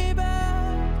me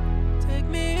back, take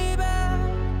me back,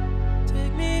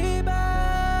 take me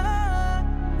back,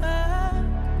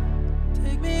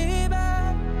 take me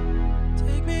back,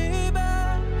 take me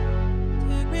back,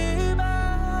 take me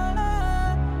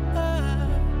back.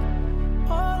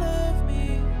 All of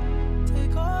me,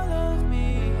 take all of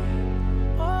me,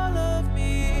 all of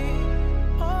me,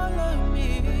 all of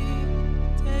me.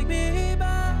 Take me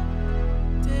back,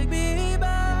 take me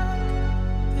back,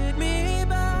 take me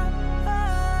back.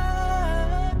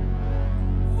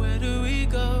 Where do we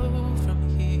go from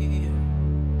here?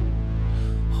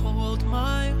 Hold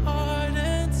my heart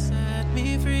and set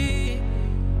me free.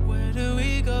 Where do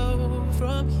we go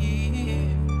from here?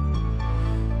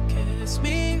 Kiss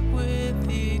me with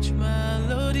each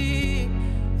melody,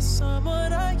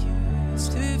 someone I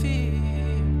used to be.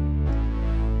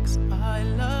 'Cause I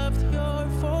loved your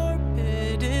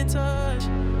forbidden touch.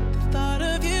 The thought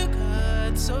of you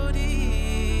cut so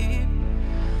deep.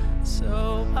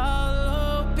 So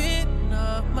I'll open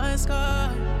up my sky,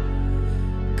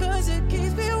 'cause it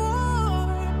keeps me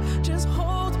warm. Just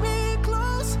hold me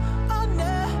close, I'll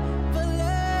never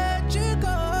let you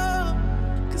go.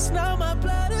 'Cause now my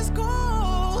blood is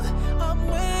cold, I'm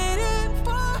waiting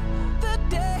for the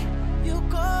day you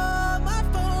call my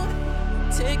phone.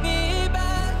 Take me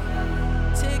back,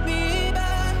 take me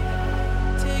back,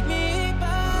 take me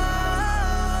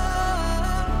back,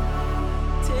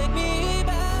 take me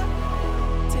back,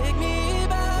 take me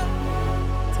back,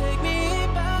 take me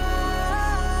back.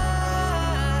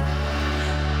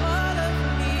 All of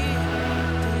me,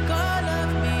 take all of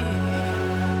me,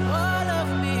 all of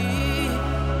me,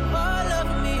 all of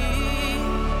me.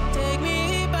 Take me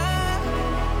back,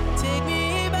 take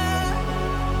me back,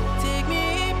 take me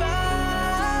back.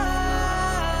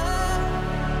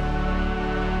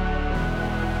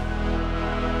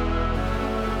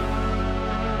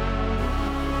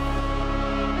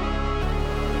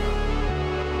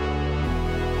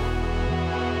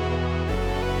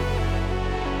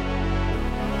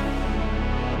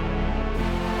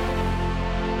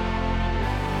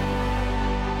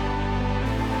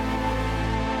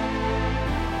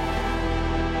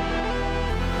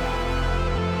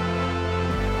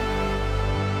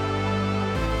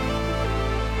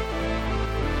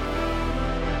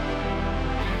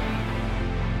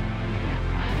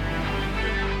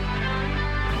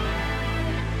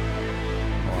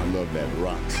 Oh, I love that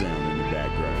rock sound in the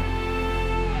background.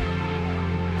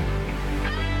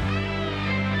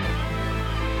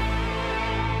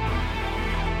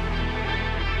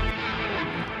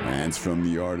 And it's from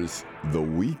the artist The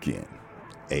Weeknd.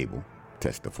 Abel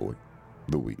Tesfaye,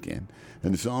 The Weeknd.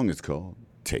 And the song is called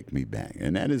Take Me Back.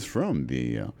 And that is from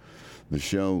the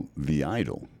show The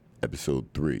Idol, episode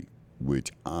 3,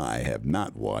 which I have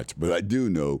not watched, but I do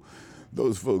know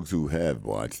those folks who have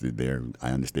watched it,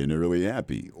 I understand they're really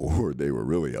happy, or they were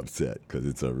really upset, because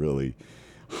it's a really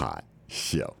hot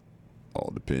show.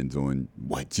 All depends on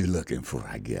what you're looking for,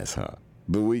 I guess, huh?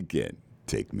 The Weeknd,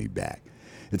 Take Me Back.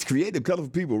 It's Creative Colorful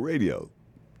People Radio.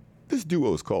 This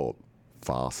duo is called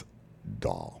Foss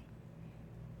Doll.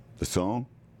 The song,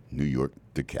 New York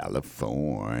to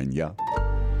California.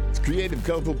 It's Creative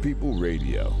Colorful People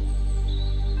Radio.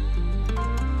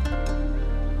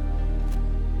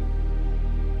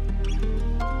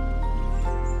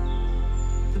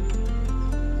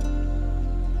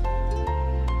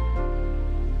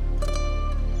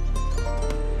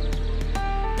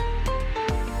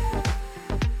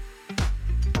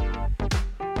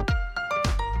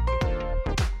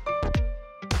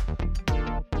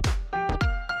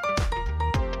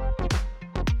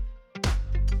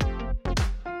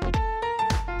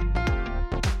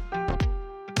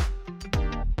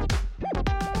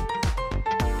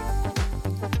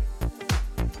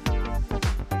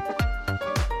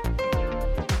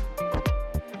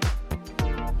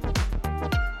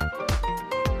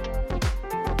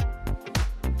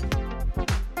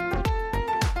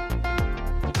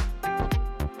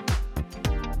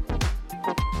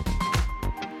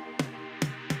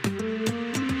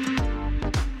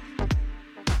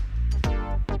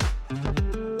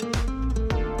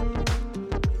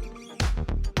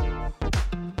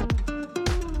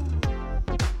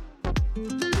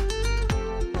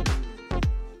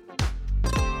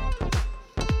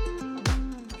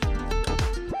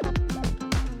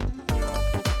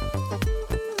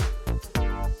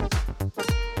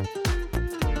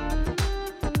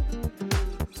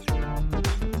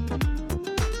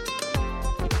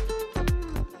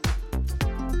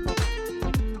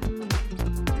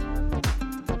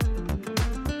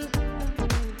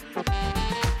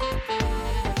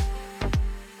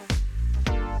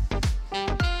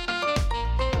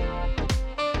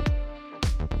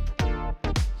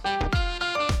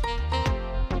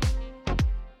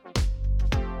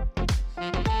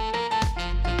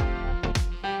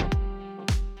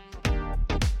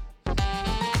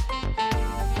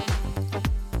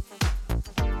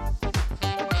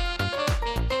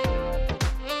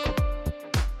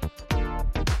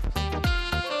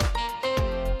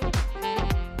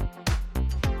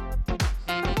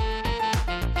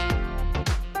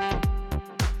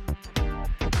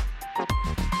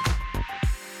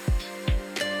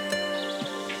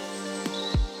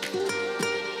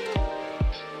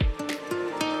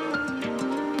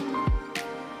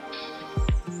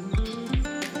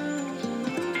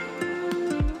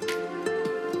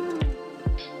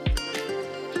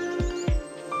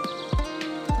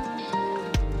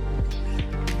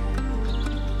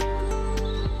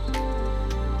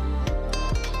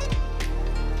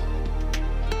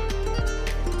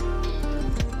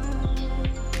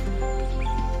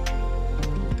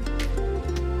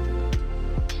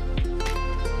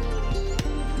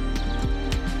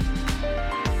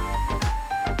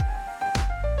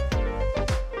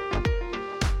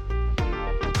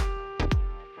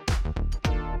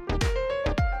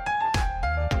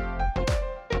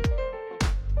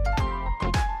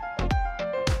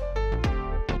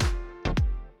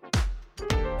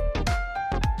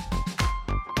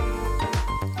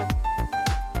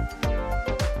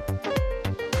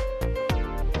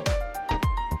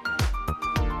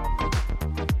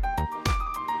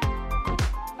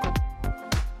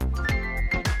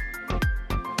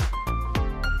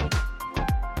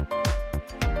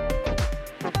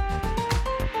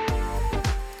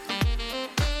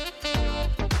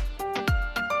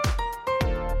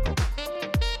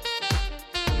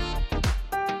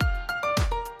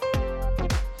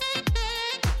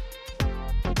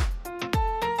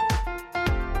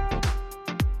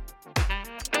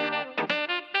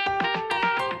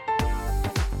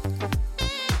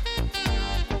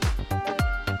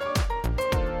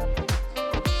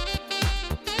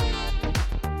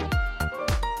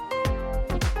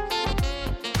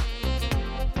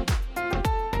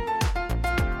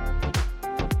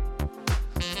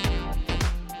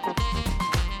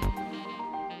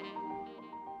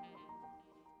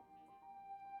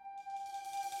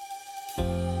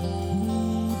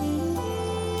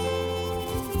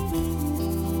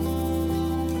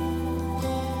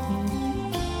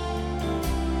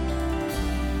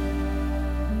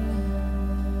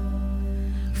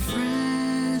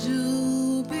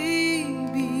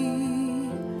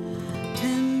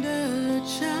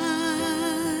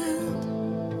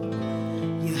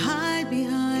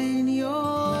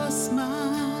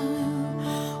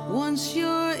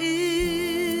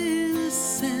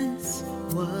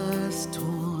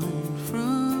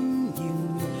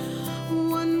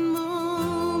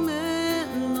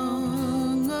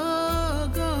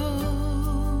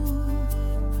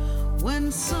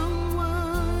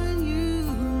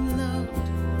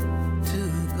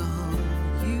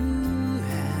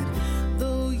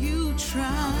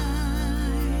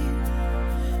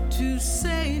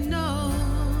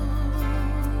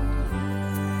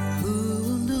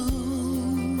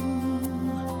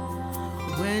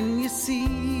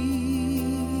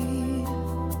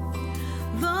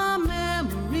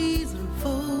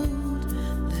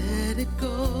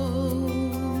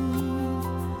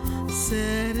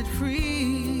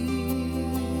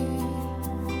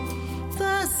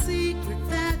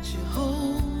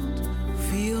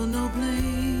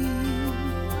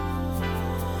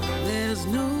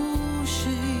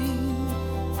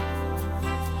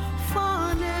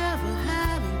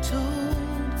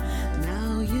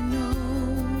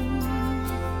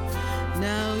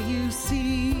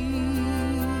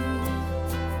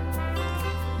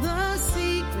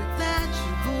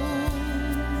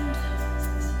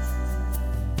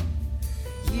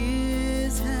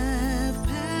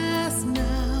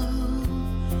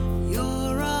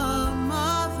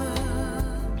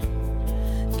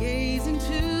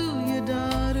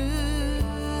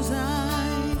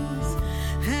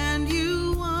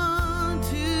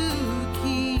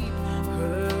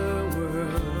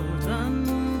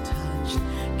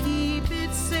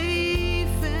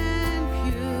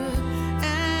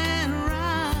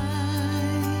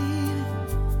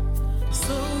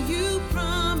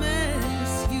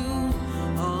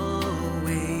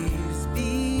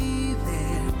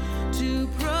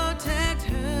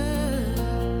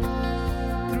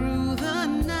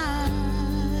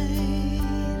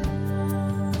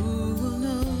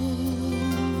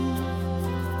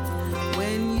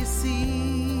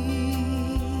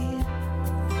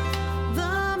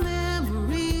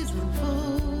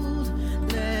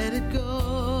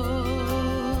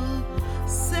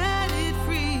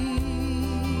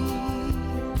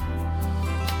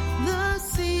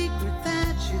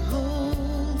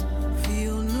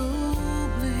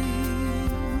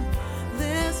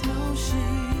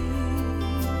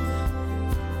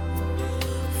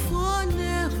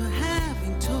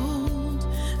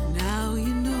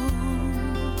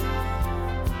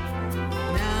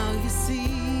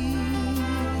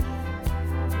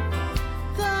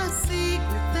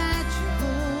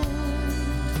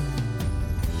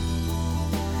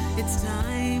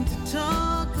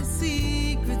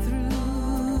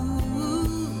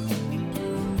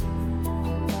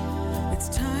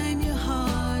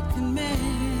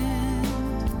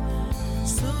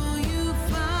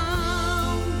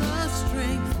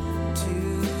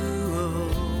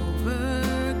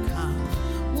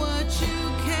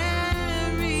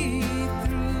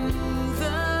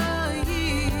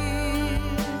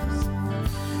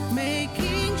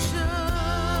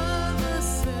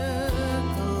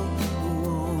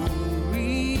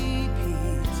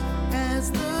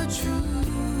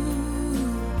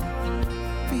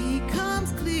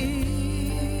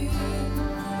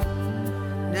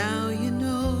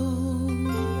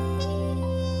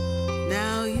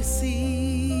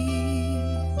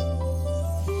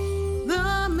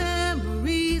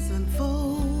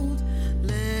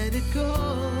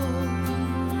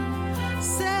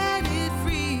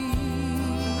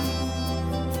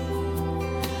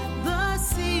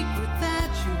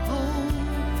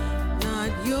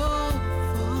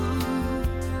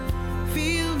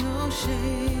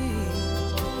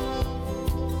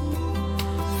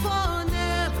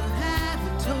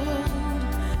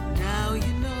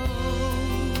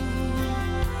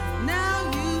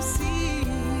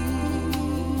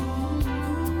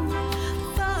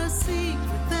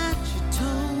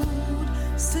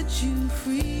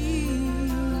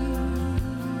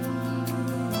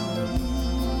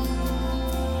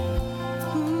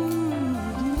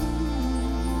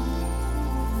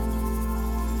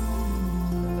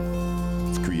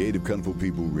 Creative Colorful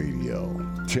People Radio.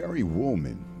 Terry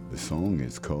Wollman. The song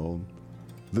is called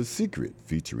The Secret,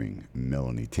 featuring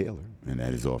Melanie Taylor, and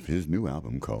that is off his new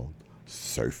album called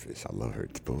Surface. I love her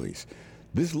voice.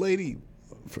 This lady,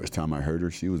 first time I heard her,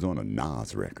 she was on a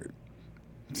Nas record.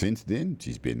 Since then,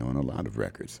 she's been on a lot of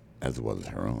records, as well as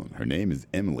her own. Her name is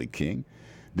Emily King.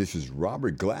 This is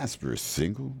Robert Glasper's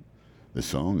single. The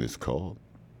song is called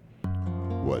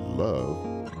What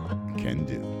Love Can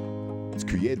Do. It's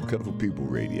Creative Colorful People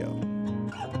Radio.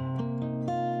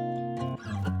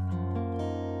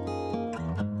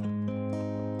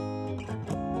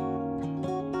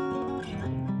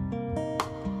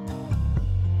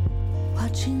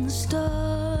 Watching the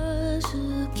stars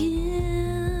again,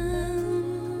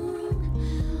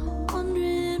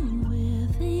 wondering where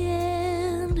they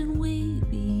end and we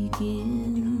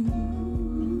begin.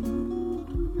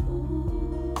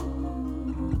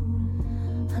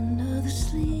 Another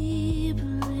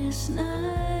sleepless night,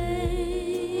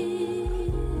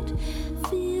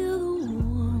 feel the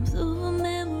warmth of a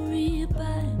memory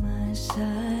by my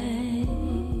side.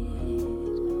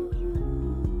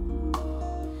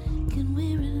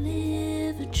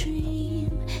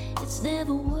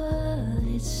 Never what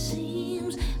it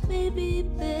seems, maybe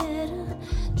better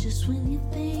just when you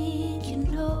think you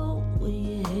know where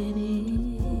you're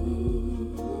headed.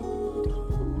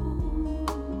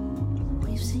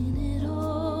 We've seen it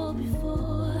all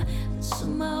before, but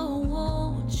somehow I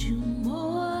want you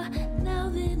more now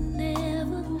than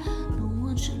ever. No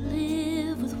one should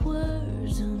live with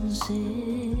words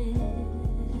unsaid.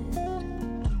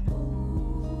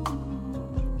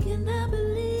 Can I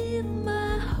believe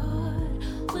my heart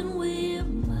when we're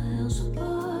miles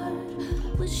apart,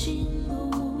 wishing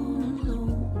on a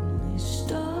lonely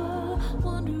star,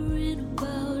 wondering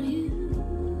about you.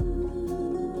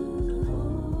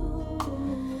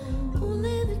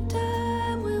 Only the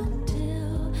time will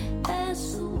tell,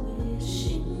 as the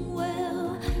wishing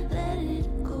well. Let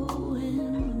it go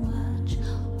and watch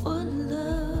what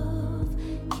love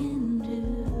can do.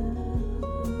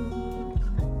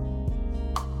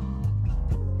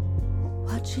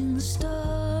 Watching the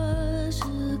stars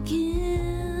again,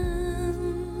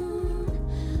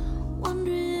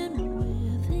 wondering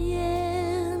where they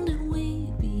end and we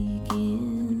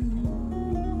begin.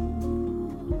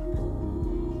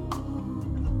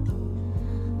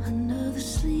 Another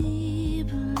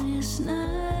sleepless night,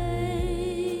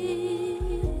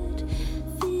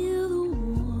 feel the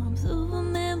warmth of a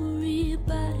memory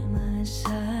by my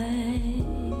side.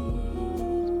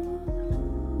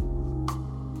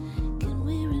 Can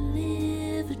we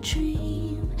relive a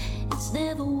dream? It's never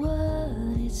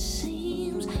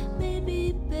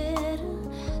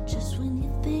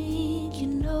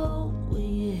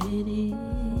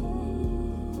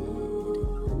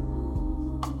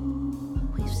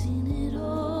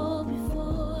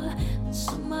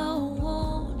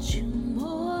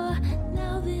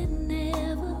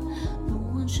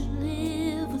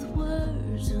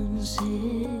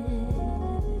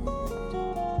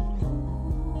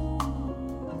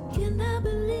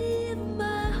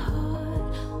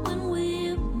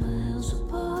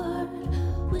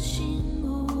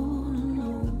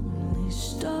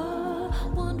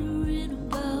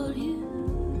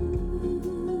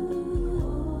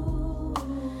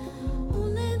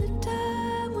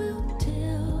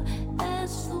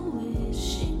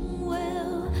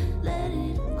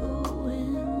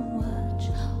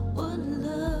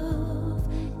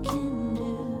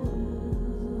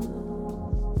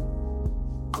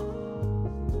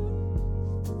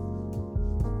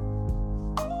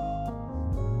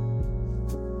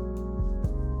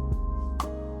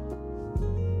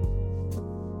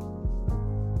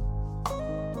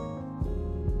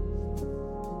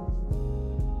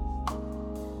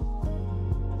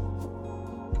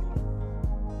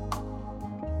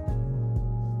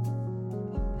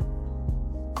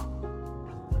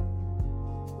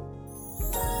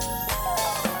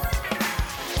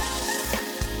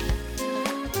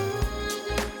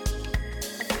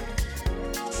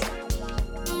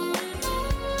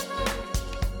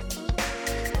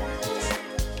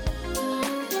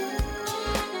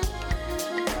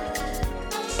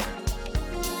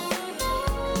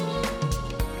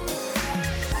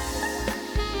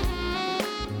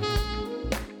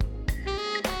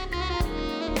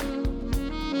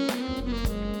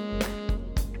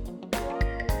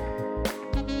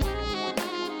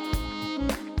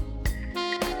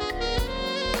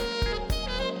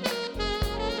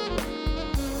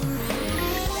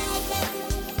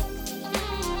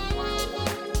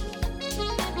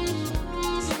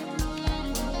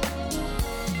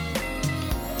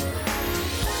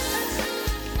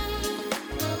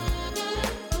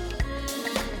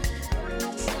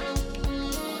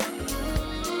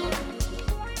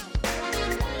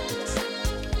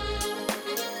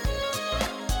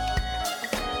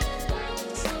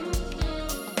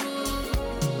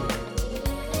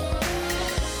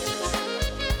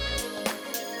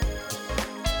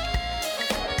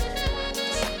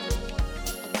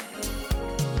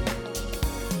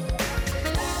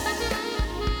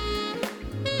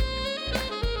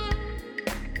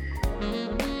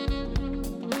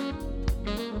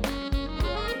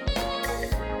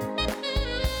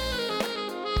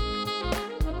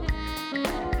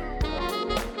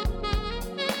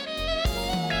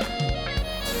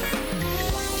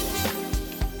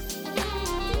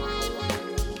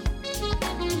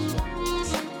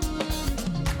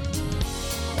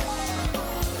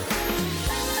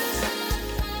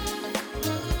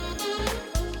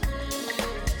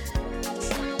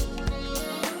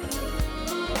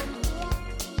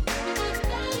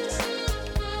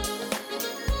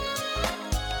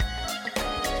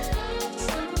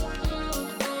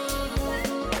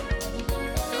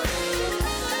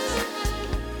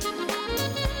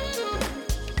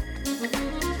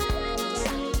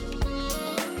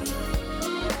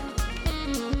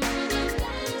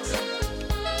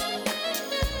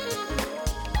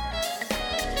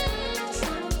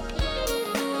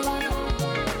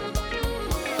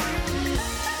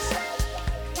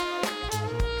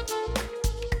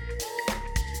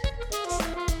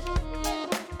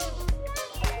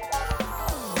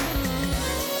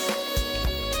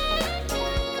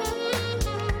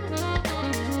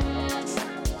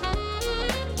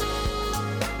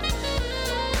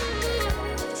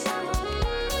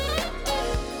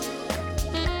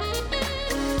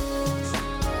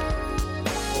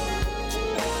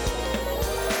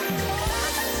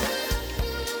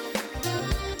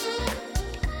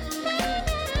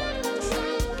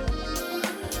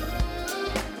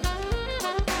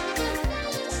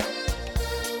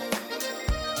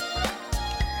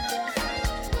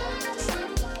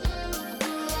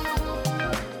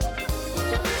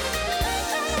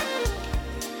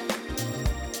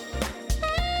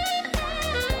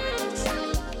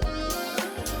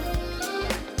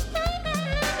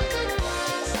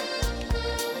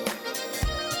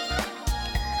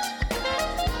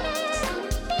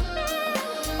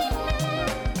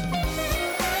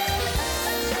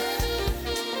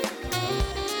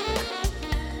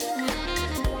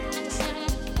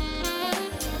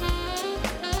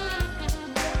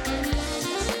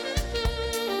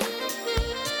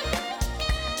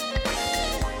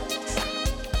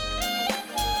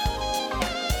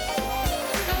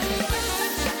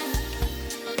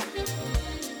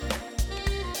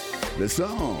The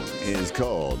song is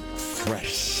called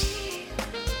Fresh,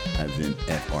 as in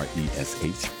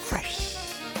F-R-E-S-H, Fresh.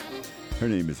 Her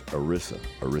name is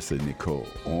Erisa Nicole.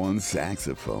 On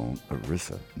saxophone,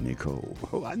 Erisa Nicole.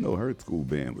 Oh, I know her school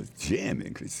band was jamming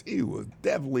because she was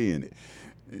definitely in it.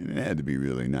 And it had to be a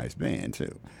really nice band,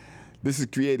 too. This is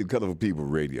Creative, Colorful People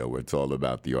Radio, where it's all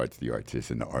about the arts, the artists,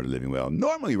 and the art of living well.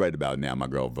 Normally, right about now, my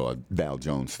girl Val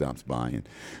Jones stops by, and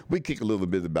we kick a little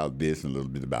bit about this and a little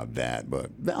bit about that.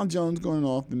 But Val Jones going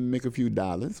off and make a few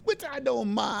dollars, which I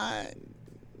don't mind.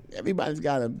 Everybody's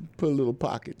got to put a little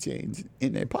pocket change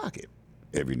in their pocket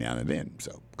every now and then.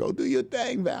 So go do your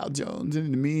thing, Val Jones. And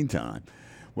in the meantime,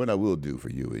 what I will do for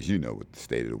you is, you know what the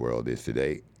state of the world is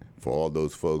today. For all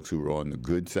those folks who are on the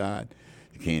good side,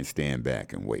 you can't stand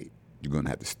back and wait. You're going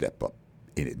to have to step up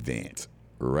in advance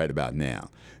right about now,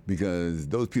 because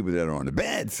those people that are on the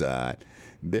bad side,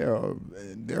 they're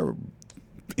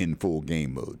in full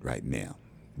game mode right now.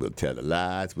 We'll tell the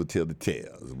lies, we'll tell the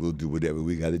tales, we'll do whatever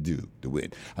we got to do to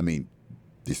win. I mean,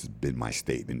 this has been my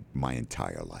statement my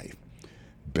entire life.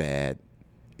 Bad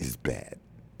is bad.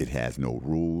 It has no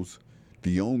rules.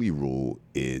 The only rule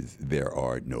is there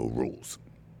are no rules.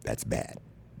 That's bad.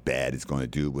 Bad is going to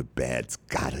do what bad's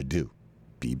got to do.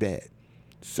 Be bad.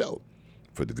 So,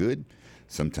 for the good,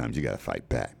 sometimes you got to fight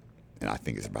back. And I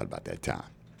think it's about that time.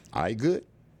 All right, good?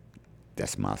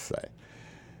 That's my say.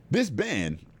 This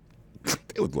band,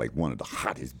 it was like one of the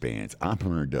hottest bands. I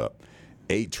burned up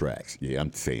 8 tracks. Yeah,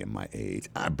 I'm saying my age.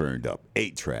 I burned up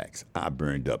 8 tracks. I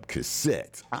burned up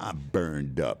cassettes. I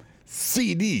burned up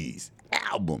CDs,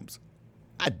 albums.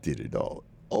 I did it all.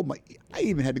 Oh, my. I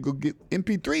even had to go get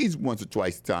MP3s once or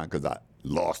twice a time because I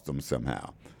lost them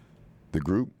somehow. The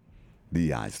group,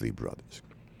 the Isley Brothers.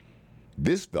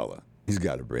 This fella, he's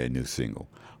got a brand new single,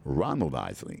 Ronald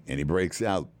Isley, and he breaks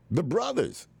out the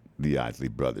brothers, the Isley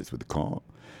Brothers, with a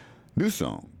new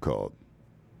song called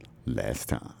Last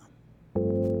Time.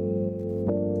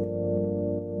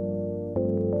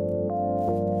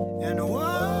 And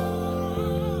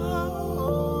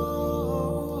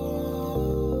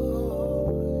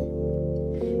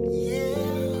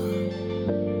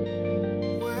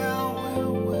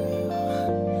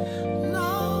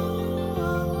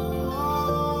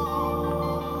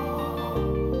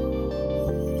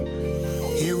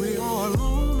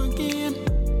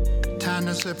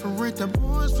separate the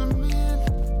boys from men.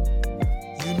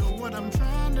 You know what I'm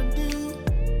trying to do.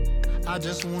 I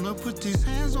just wanna put these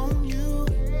hands on you.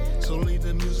 So leave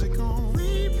the music on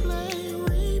replay,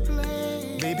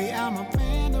 replay. Baby, I'm a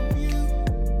fan of you.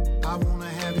 I wanna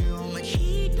have you on a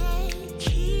cheat day,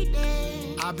 cheat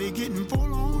day. I be getting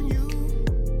full on you.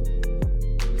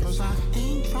 Cause I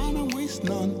ain't trying to waste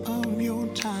none of your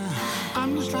time.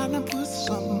 I'm just trying to put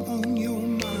something on your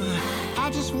mind. I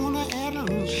just wanna add a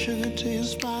little sugar to your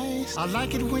spice. I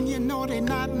like it when you know they're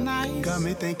not nice. Got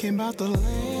me thinking about the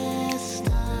last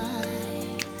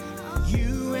time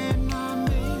you and I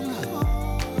made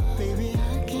love. Baby,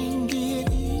 I can't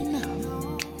get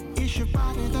enough. It's your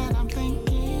body that I'm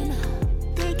thinking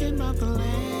about the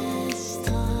last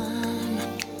time.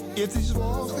 If these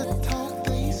walls could talk,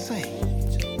 they say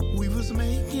we was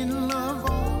making love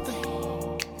all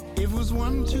day. It was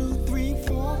 1, 2, 3,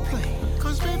 4 play.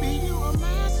 Cause baby, you a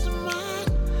mastermind.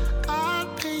 I'd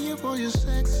pay you for your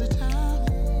sexy time.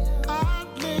 I'd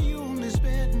lay you on this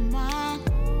bed of mine.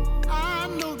 I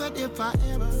know that if I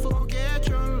ever forget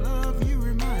your love, you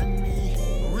remind me.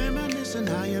 Reminiscing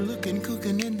how you're looking,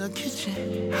 cooking in the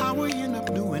kitchen. How we end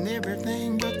up doing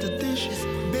everything but the dishes.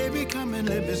 Baby, come and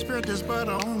let me spread this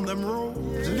butter on them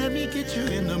rolls. Let me get you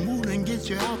in the mood and get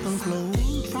you out them clothes.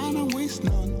 Ain't trying to waste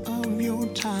none of your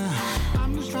time.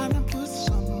 I'm just trying to put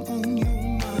something on your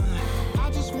mind. I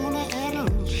just wanna add a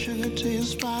little sugar to your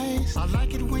spice. I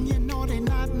like it when you know they're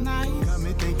not nice. Got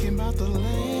me thinking about the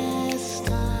last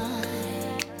time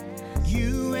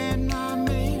you and I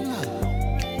made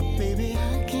love. Baby,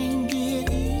 I can't get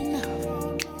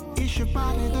enough. It's your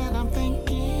body that I'm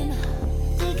thinking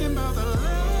about the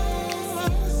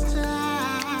last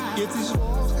time. If these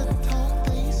walls could talk,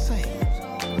 they say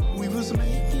we was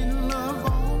making love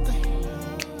all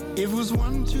day. It was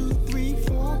 1, 2, 3,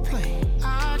 4 play.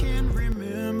 I can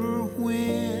remember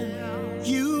when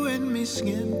you and me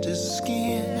skin to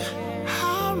skin.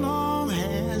 How long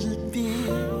has it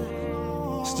been?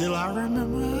 Still I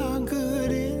remember how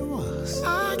good it was.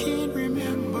 I can't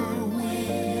remember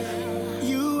when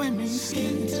you and me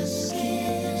skin to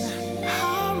skin.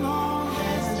 How long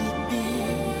has it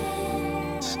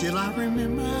been? Still I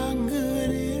remember how good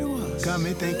it was. Got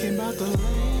me thinking about the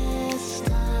last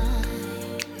time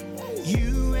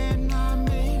you and I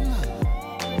made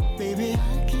love. Baby,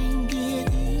 I can't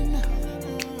get enough.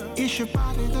 It's your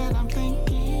body lately that I'm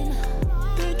thinking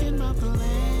about the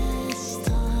last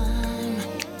time.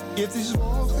 If these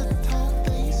walls that talk,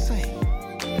 they say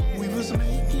we was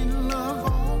making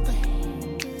love all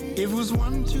day. It was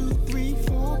 1, 2, 3,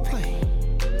 4 play.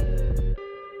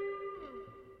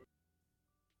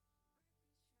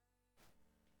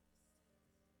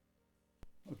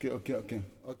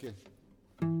 Okay.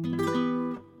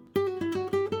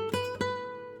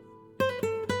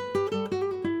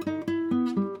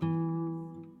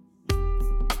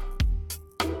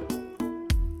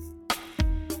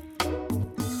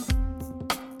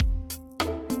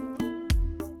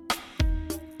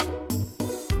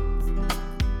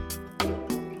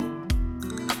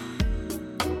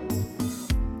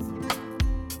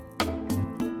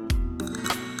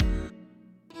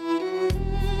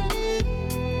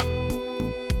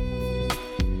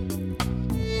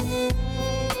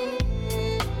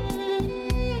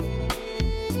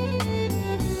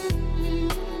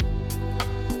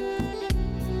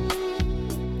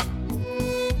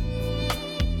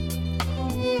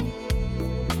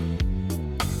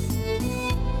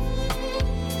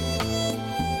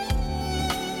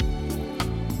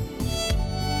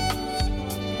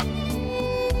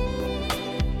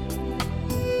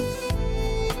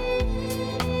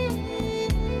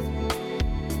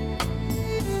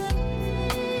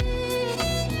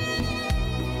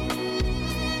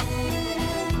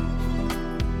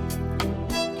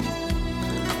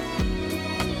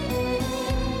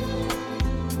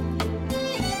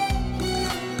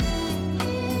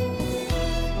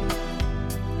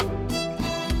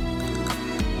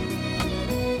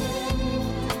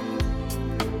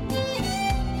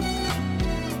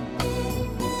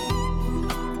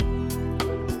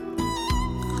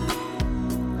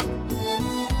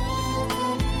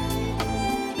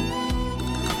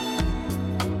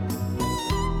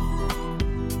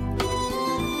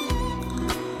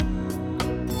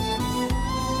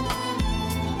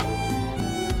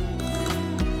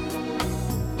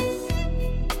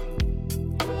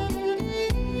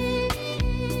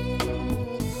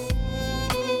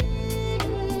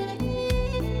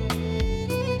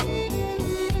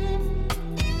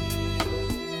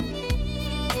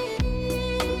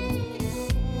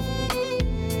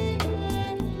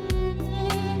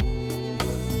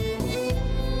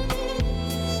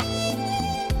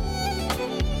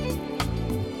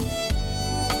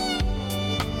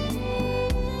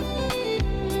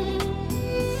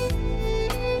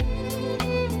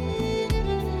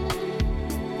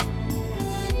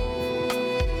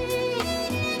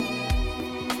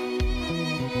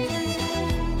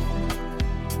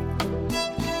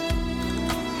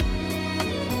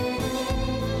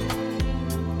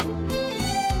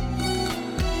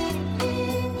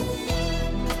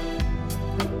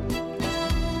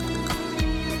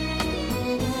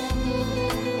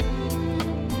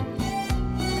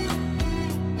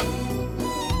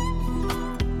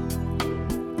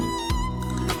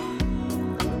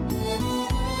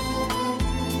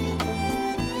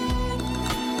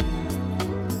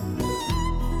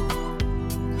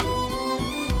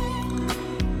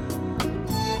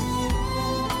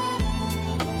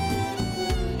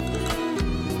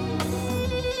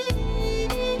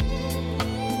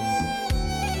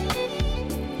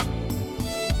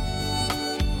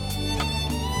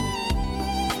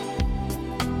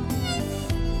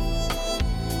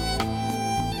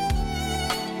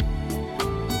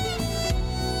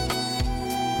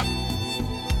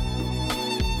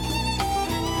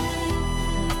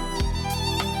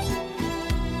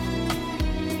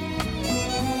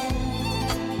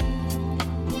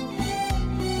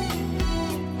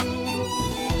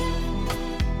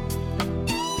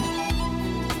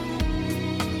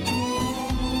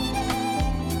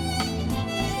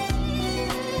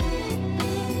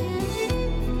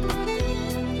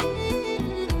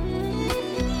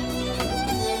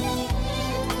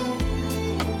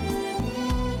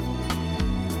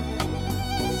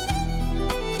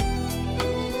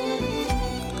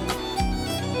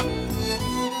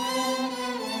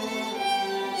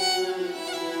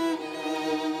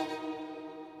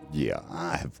 Yeah,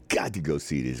 I've got to go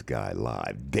see this guy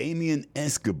live. Damien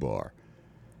Escobar.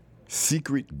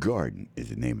 Secret Garden is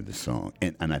the name of the song.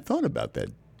 And I thought about that,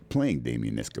 playing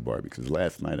Damien Escobar, because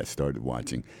last night I started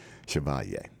watching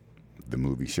Chevalier, the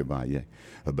movie Chevalier,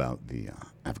 about the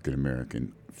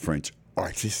African-American French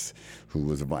artist who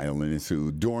was a violinist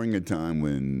who, during a time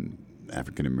when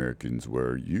African-Americans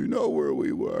were, you know where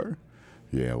we were?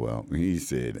 Yeah, well, he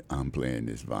said, I'm playing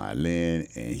this violin,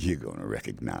 and you're going to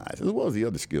recognize, as well as the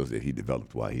other skills that he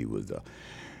developed while he was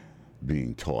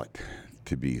being taught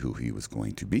to be who he was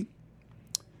going to be.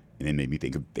 And it made me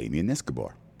think of Damien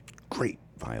Escobar. Great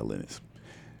violinist.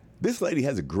 This lady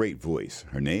has a great voice.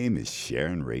 Her name is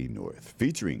Sharon Rae North,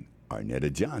 featuring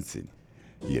Arnetta Johnson.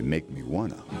 You Make Me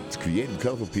Wanna. It's Creative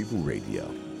Colorful People Radio.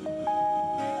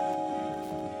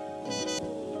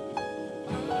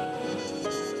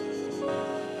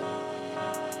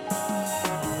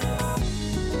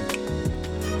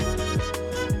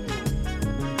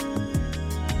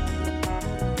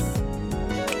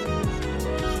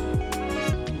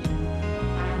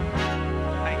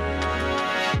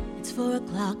 It's 4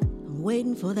 o'clock, I'm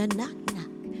waiting for that knock knock.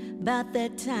 About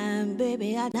that time,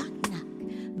 baby, I knock knock.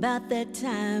 About that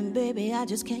time, baby, I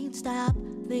just can't stop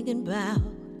thinking about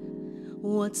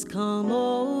what's come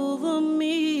over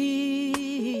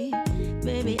me.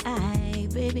 Baby, I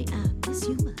miss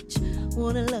you much.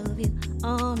 Wanna love you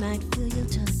all night, feel your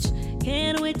touch.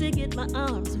 Can't wait to get my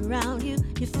arms around you.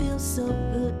 You feel so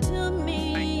good to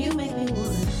me. You make me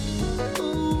wanna,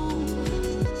 ooh.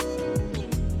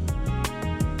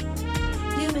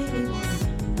 You make me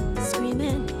wanna,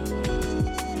 screaming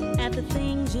at the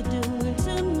things you're doing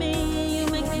to me. You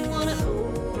make me wanna,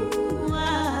 ooh,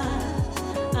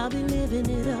 I'll be living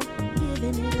it up,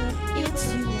 giving it up.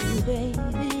 It's you,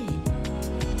 baby.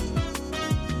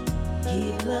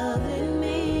 Keep loving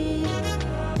me.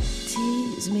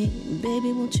 Tease me,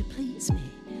 baby, won't you please me?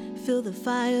 Feel the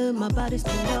fire, my body's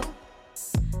turned up.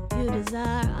 Your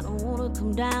desire, I don't wanna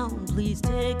come down. Please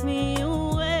take me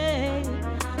away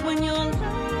when you're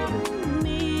loving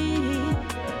me.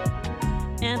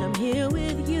 And I'm here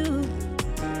with you.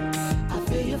 I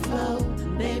feel your flow,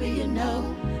 baby, you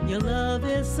know your love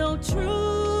is so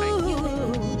true.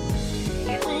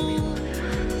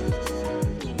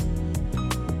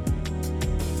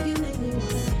 You make me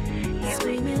wanna,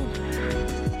 screaming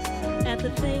at the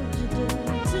things you do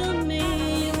to me.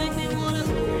 You make me wanna,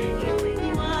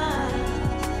 ooh,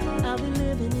 I'll be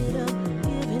living it up,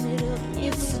 giving it up.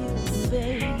 It's you,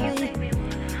 baby.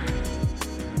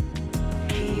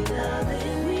 Keep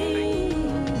loving me.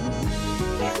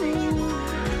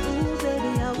 Ooh,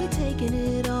 baby, are we taking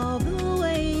it all the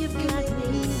way? You've got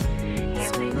me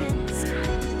screaming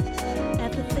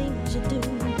at the things you do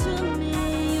to me.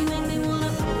 You make me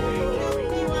wanna,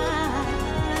 ooh,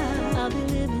 I'll be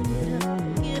living it up,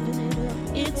 giving it up.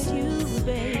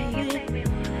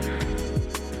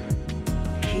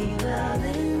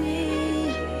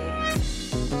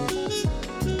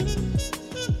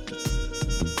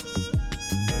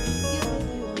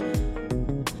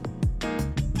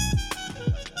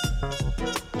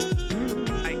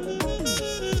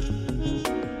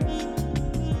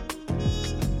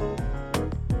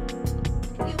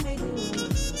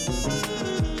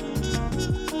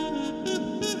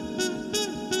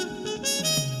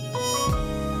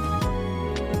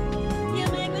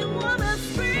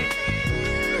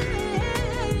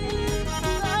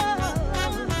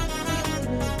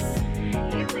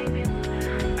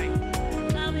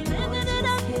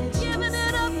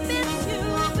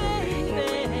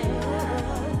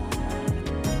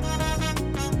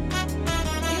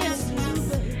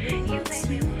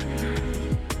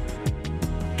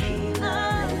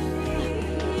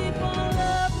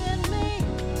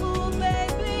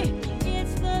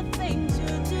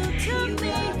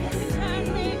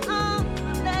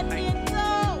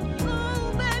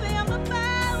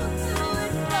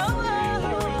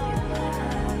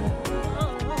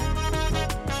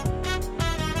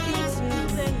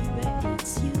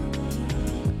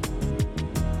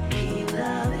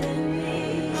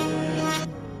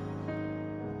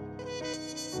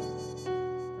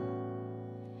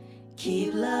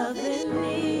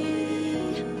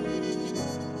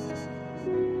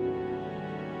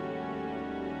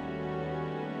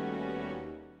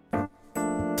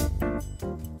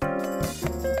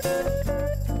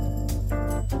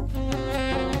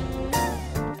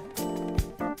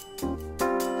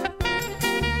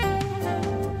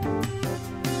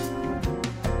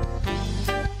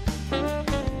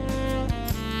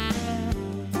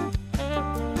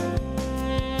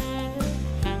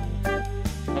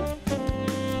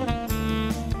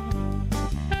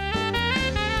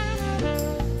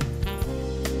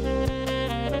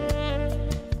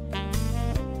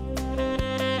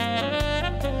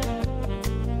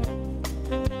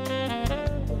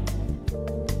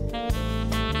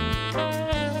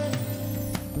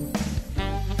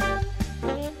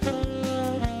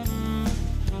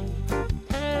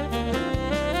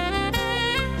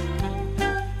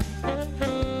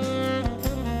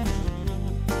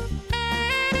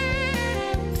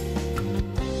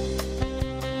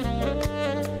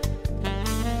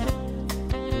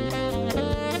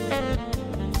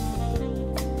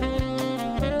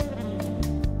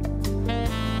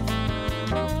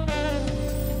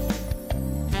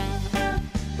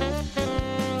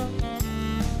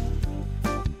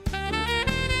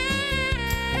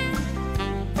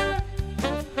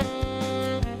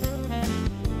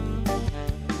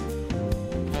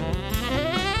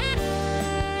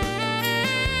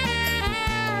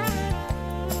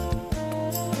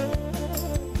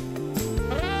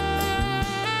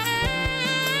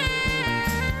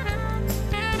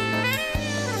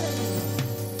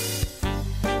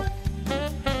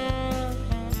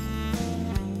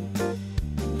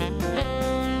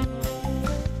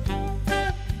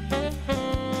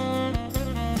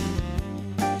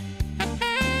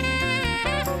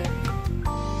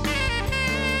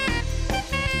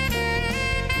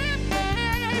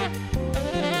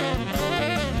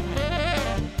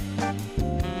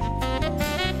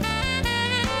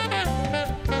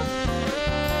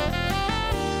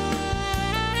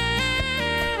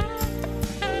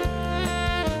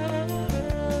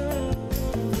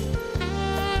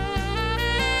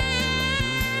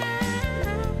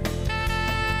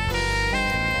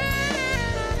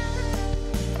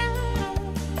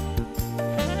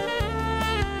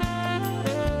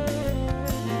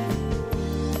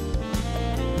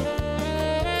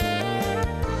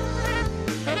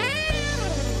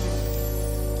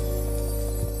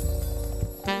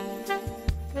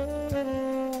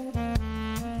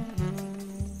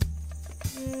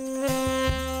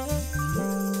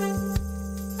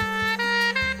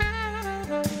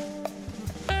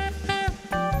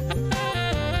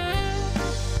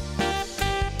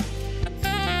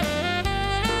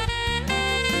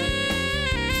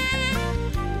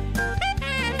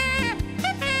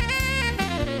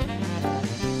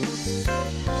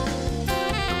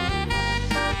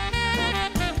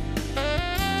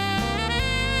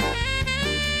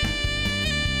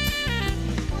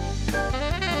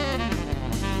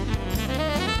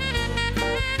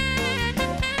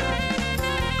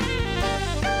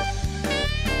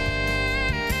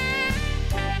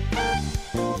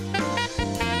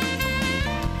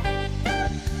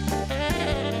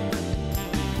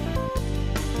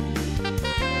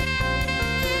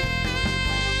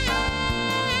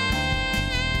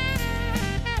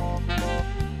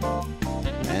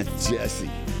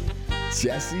 Jessy.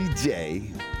 Jessy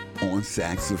J on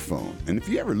saxophone. And if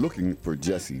you're ever looking for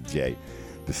Jessy J,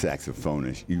 the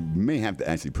saxophonist, you may have to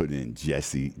actually put in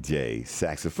Jessy J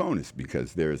saxophonist,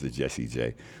 because there is a Jessy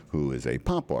J who is a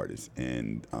pop artist,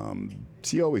 and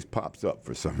she always pops up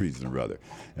for some reason or other.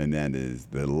 And that is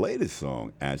the latest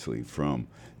song actually from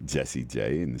Jessy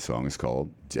J, and the song is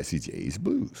called Jessy J's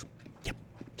Blues. Yep.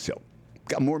 So,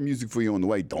 got more music for you on the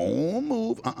way. Don't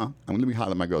move. Let me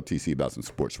holler at my girl TC about some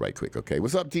sports right quick, okay?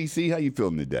 What's up, TC? How you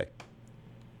feeling today?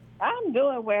 I'm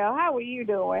doing well. How are you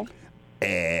doing?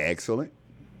 Excellent.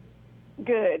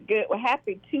 Good, good. Well,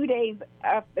 happy 2 days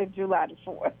after July the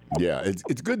 4th. Yeah,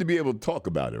 it's good to be able to talk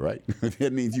about it, right?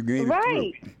 That means you can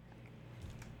Right.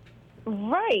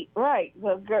 Right.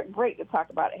 Well, great to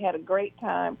talk about it. Had a great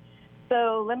time.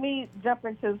 So let me jump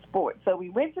into sports. So we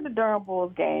went to the Durham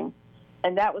Bulls game,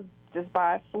 and that was just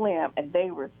by a slim, and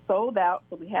they were sold out,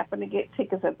 so we happened to get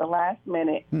tickets at the last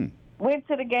minute. Went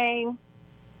to the game,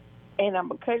 and I'm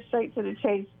going to cut straight to the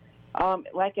chase.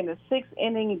 Like in the sixth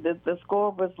inning, the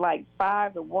score was like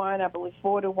 5-1, I believe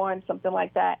 4-1, something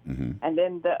like that. And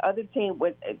then the other team,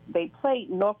 they played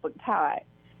Norfolk Tide,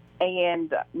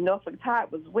 and Norfolk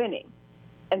Tide was winning.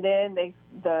 And then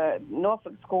the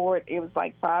Norfolk scored, it was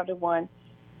like 5-1.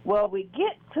 Well, we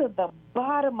get to the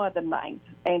bottom of the ninth.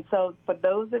 And so for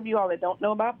those of you all that don't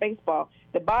know about baseball,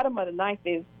 the bottom of the ninth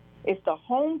is it's the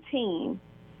home team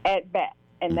at bat.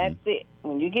 And that's it.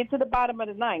 When you get to the bottom of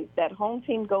the ninth, that home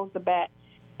team goes to bat,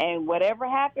 and whatever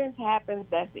happens.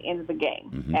 That's the end of the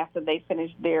game after they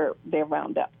finish their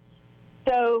roundup.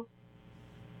 So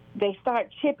they start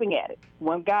chipping at it.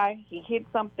 One guy, he hits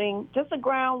something, just a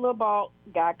ground little ball,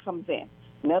 guy comes in.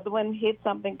 Another one hits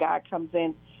something, guy comes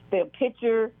in. The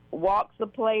pitcher walks the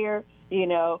player,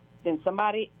 then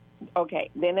somebody,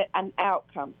 then an out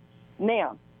comes.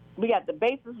 Now, we got the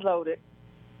bases loaded.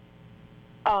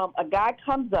 A guy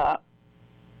comes up.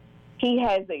 He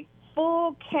has a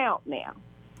full count now,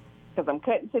 because I'm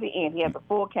cutting to the end. He has a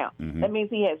full count. That means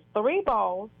he has 3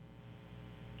 balls,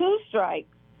 2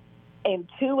 strikes, and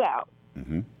 2 outs.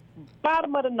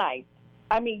 Bottom of the ninth.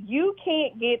 I mean, you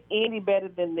can't get any better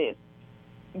than this.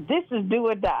 This is do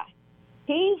or die.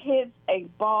 He hits a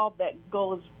ball that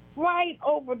goes right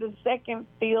over the second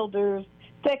base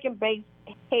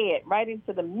head, right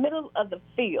into the middle of the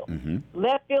field.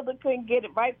 Left fielder couldn't get it,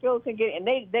 right fielder couldn't get it, and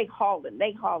they hauled it.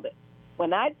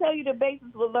 When I tell you the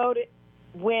bases were loaded,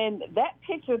 when that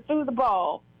pitcher threw the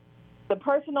ball, the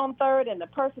person on third and the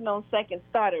person on second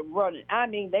started running. I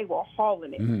mean, they were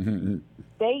hauling it.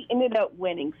 They ended up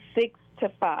winning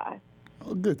 6-5.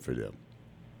 Oh, good for them.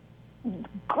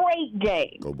 Great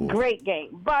game. Go Bulls. Great game.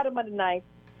 Bottom of the ninth.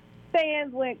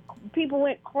 People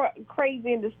went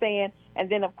crazy in the stand, and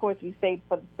then, of course, we stayed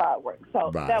for the fireworks. So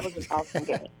that was an awesome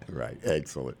game. Right.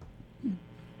 Excellent.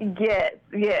 Yes.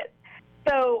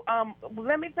 So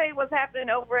let me tell you what's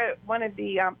happening over at one of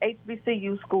the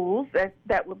HBCU schools.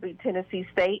 That would be Tennessee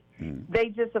State. They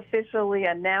just officially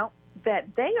announced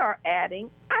that they are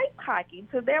adding ice hockey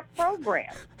to their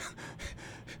program.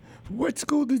 What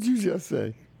school did you just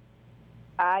say?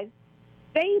 I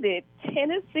stated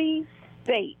Tennessee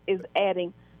State is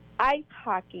adding ice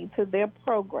hockey to their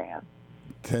program.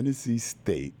 Tennessee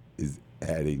State is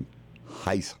adding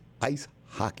ice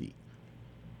hockey.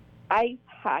 Ice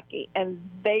hockey, and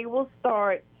they will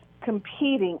start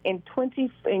competing in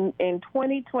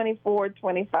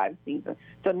 2024-25 season.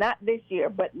 So not this year,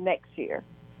 but next year.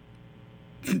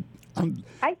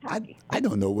 Ice hockey. I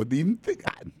don't know what to even think.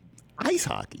 Ice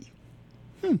hockey.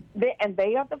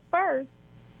 They are the first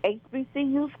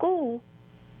HBCU school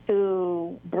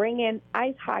to bring in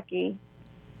ice hockey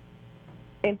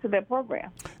into their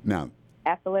program. Now,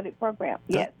 athletic program.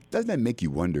 Yes. Doesn't that make you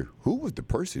wonder who was the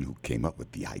person who came up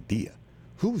with the idea?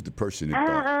 Who was the person who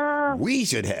thought we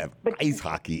should have ice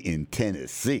hockey in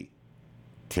Tennessee?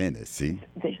 Tennessee.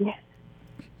 Yes.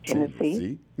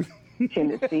 Tennessee.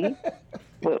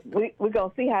 Well, we're going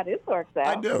to see how this works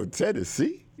out. I know.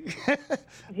 Tennessee.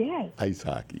 Yes. Ice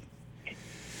hockey.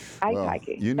 Ice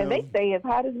hockey. And they stay as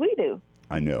hot as we do.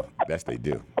 I know. Yes, they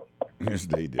do. Yes,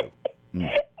 they do.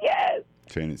 Yes.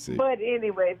 Tennessee. But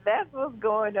anyway, that's what's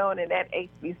going on in that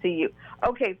HBCU.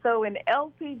 Okay, so in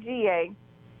LPGA,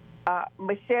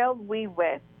 Michelle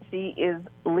West, she is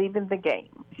leaving the game.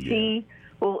 Yeah. She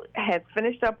has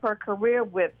finished up her career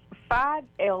with 5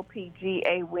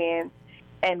 LPGA wins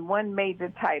and 1 major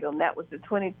title, and that was the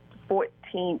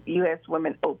 2014 U.S.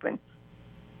 Women Open.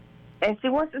 And she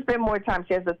wants to spend more time.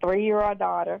 She has a 3-year-old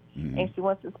daughter, and she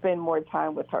wants to spend more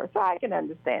time with her. So I can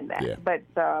understand that. Yeah. But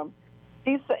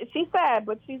she's sad,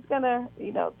 but she's going to,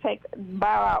 bow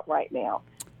out right now.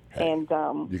 Hey, and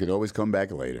you can always come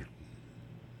back later.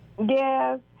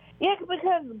 Yes. Yeah,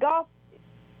 because golf,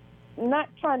 not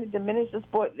trying to diminish the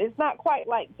sport, it's not quite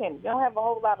like tennis. You don't have a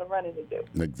whole lot of running to do.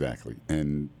 Exactly.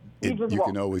 And you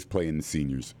can always play in the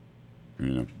seniors,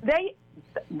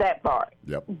 That part.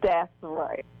 Yep. That's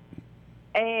right.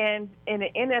 And in the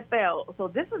NFL, so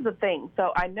this is the thing.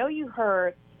 So I know you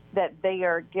heard that they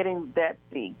are getting, that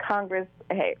the Congress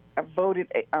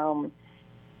voted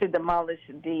to demolish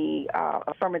the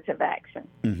affirmative action.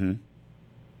 Mm-hmm.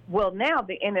 Well, now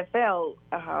the NFL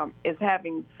is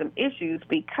having some issues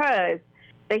because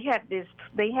they had this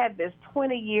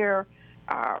 20-year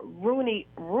Rooney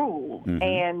rule, mm-hmm.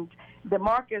 and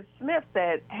DeMarcus Smith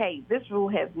said, "Hey, this rule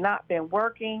has not been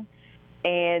working,"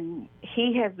 and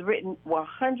he has written a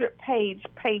 100-page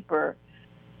paper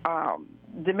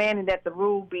demanding that the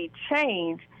rule be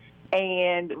changed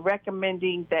and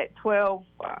recommending that 12.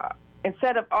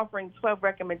 Instead of offering 12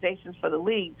 recommendations for the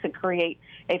league to create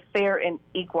a fair and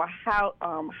equal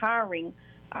hiring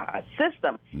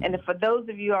system. Mm-hmm. And for those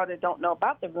of you all that don't know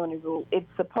about the Rooney Rule, it's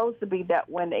supposed to be that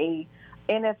when a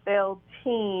NFL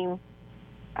team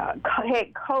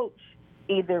head coach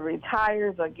either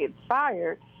retires or gets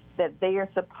fired, that they are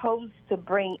supposed to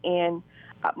bring in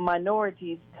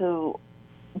minorities to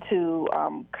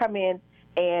come in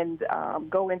and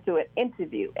go into an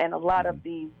interview. And a lot of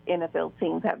these NFL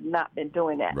teams have not been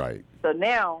doing that. Right. So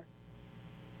now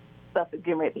stuff is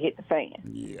getting ready to hit the fan.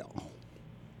 Yeah.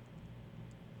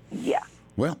 Yeah.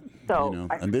 Well, so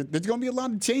and there's going to be a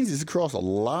lot of changes across a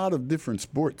lot of different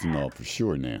sports and all for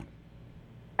sure now.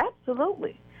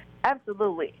 Absolutely.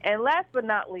 Absolutely. And last but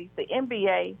not least, the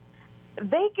NBA,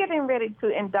 they getting ready to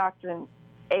indoctrinate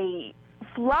a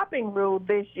flopping rule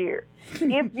this year.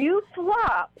 If you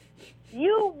flop,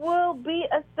 you will be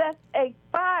assessed a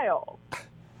file.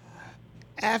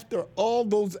 After all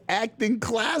those acting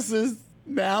classes,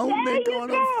 now they're going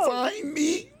to fine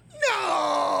me?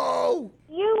 No!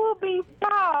 You will be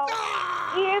fouled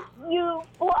if you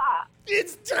flop.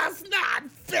 It's just not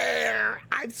fair.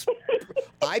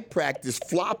 I practice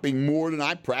flopping more than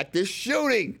I practice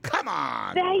shooting. Come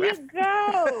on. There you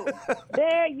go.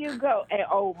 There you go. And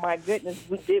oh my goodness,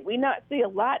 did we not see a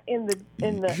lot in the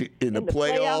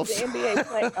playoffs? The NBA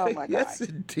play. Oh my God. Yes,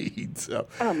 indeed. So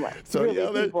I'm like, so really,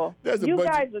 yeah, people, there's a you bunch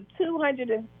guys are 200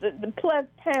 and plus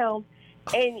pounds,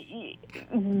 and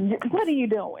what are you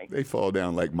doing? They fall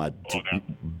down like my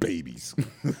babies.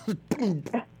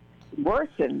 Worse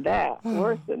than that.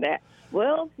 Worse than that.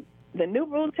 Well, the new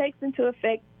rule takes into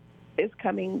effect this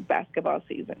coming basketball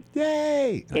season.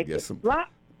 Yay! If you flop,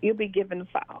 you'll be given a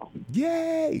foul.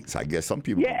 Yay! So I guess some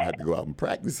people have to go out and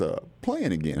practice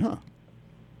playing again, huh?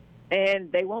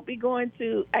 And they won't be going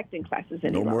to acting classes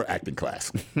anymore. No more acting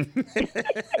class.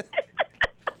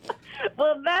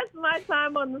 Well, that's my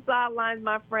time on the sidelines,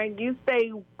 my friend. You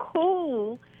stay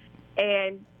cool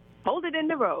and hold it in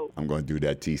the road. I'm going to do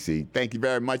that, TC. Thank you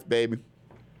very much, baby.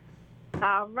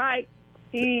 All right.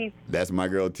 Peace. That's my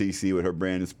girl, TC, with her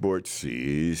brand of sports.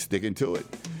 She's sticking to it.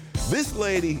 This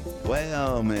lady,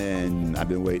 well, man, I've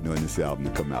been waiting on this album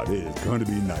to come out. It is going to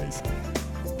be nice.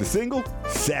 The single,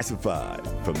 Sassified,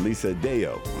 from Lisa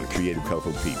Addeo on Creative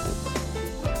Colorful People.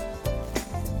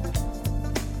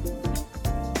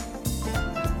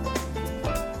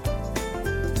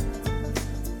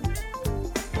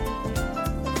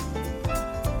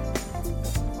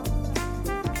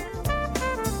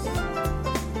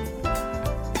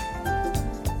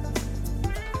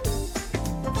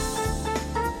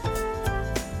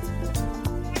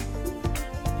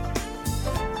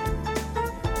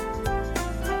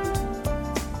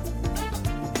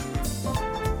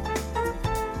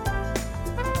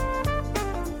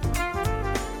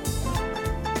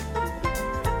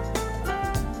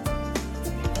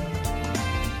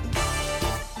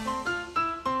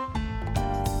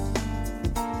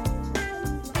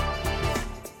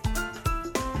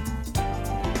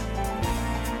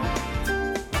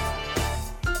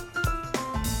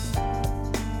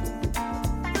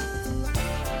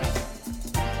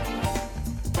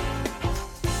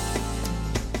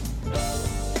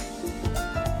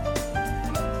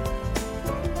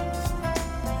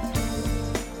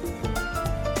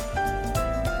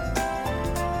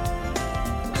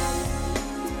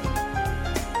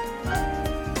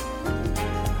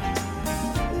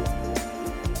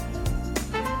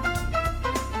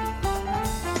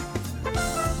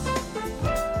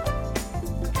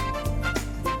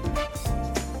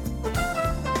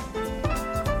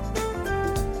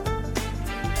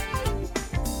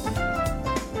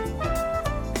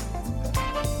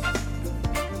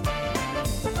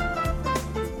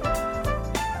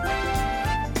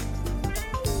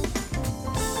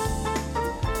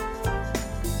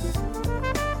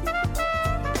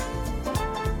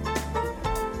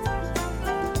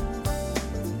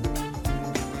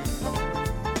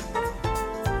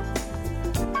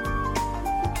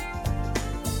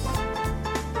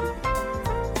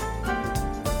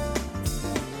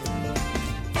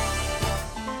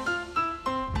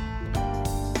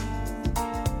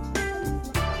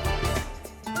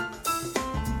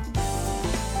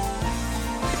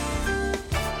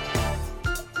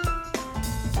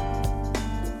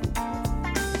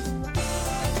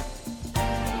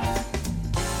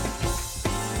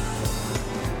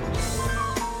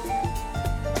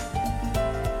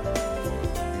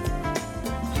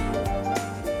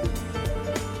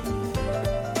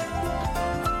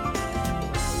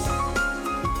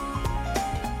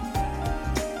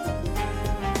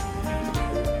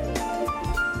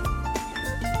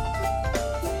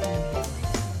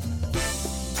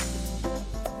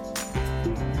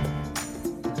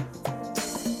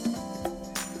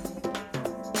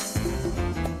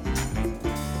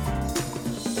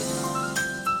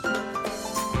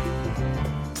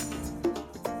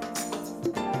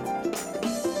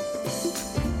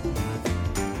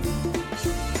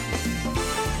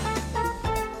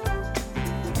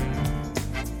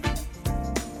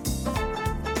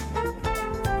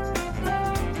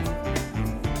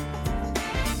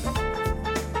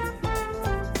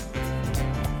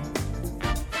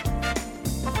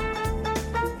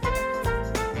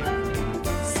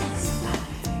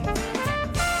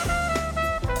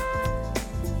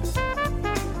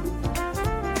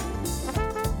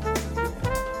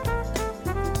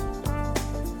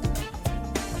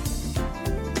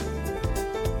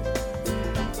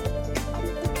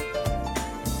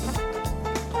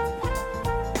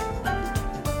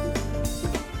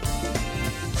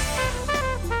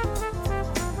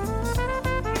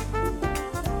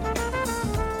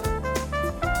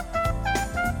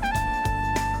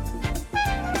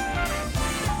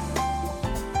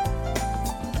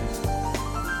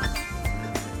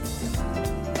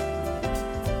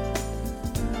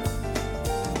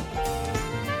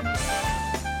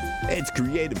 It's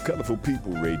Creative, Colorful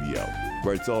People Radio,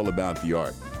 where it's all about the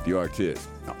art, the artist,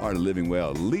 the art of living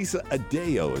well. Lisa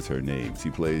Addeo is her name. She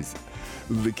plays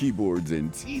the keyboards,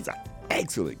 and she's an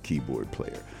excellent keyboard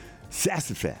player.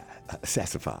 Sassified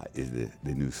is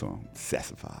the new song,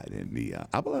 Sassified. And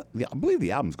I believe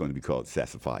the album's going to be called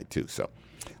Sassified, too. So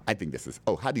I think this is,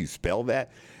 how do you spell that?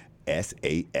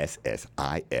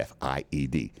 Sassified.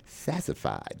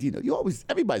 Sassified. You know,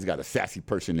 everybody's got a sassy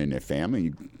person in their family.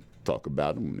 You talk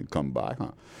about them when they come by,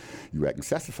 huh? You acting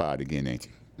sassified again, ain't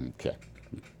you? Okay.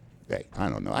 Hey, I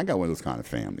don't know. I got one of those kind of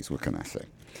families. What can I say?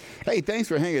 Hey, thanks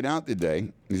for hanging out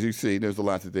today. As you see, there's a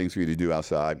lot of things for you to do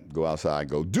outside. Go outside.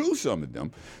 Go do some of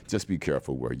them. Just be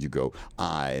careful where you go.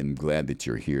 I am glad that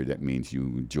you're here. That means you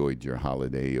enjoyed your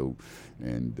holiday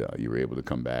and you were able to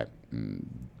come back and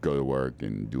go to work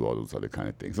and do all those other kind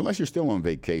of things. Unless you're still on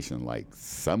vacation like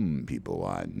some people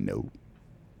I know.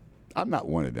 I'm not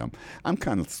one of them. I'm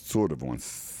kind of sort of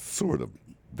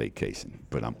vacation,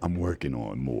 but I'm working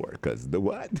on more because the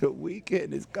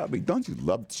weekend is coming. Don't you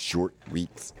love short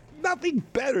weeks? Nothing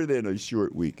better than a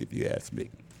short week, if you ask me.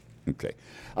 Okay,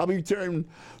 I'll be returning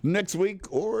next week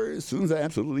or as soon as I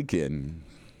absolutely can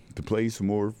to play some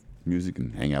more music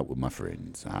and hang out with my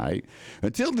friends. All right.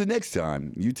 Until the next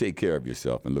time, you take care of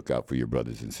yourself and look out for your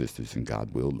brothers and sisters, and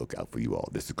God will look out for you all.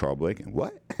 This is Karl Blake, and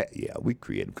what? Yeah, we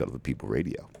Creative Colorful People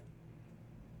Radio.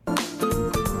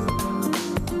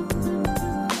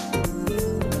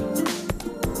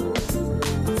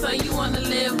 So you want to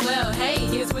live well, hey,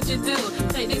 here's what you do.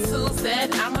 Take these tools that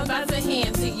I'm about to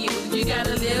hand to you. You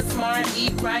gotta live smart,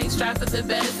 eat right, strive for the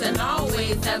best, and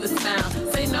always have a smile.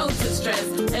 Say no to stress.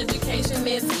 Education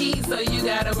is key, so you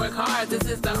gotta work hard. This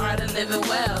is the art of living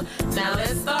well. Now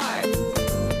let's start.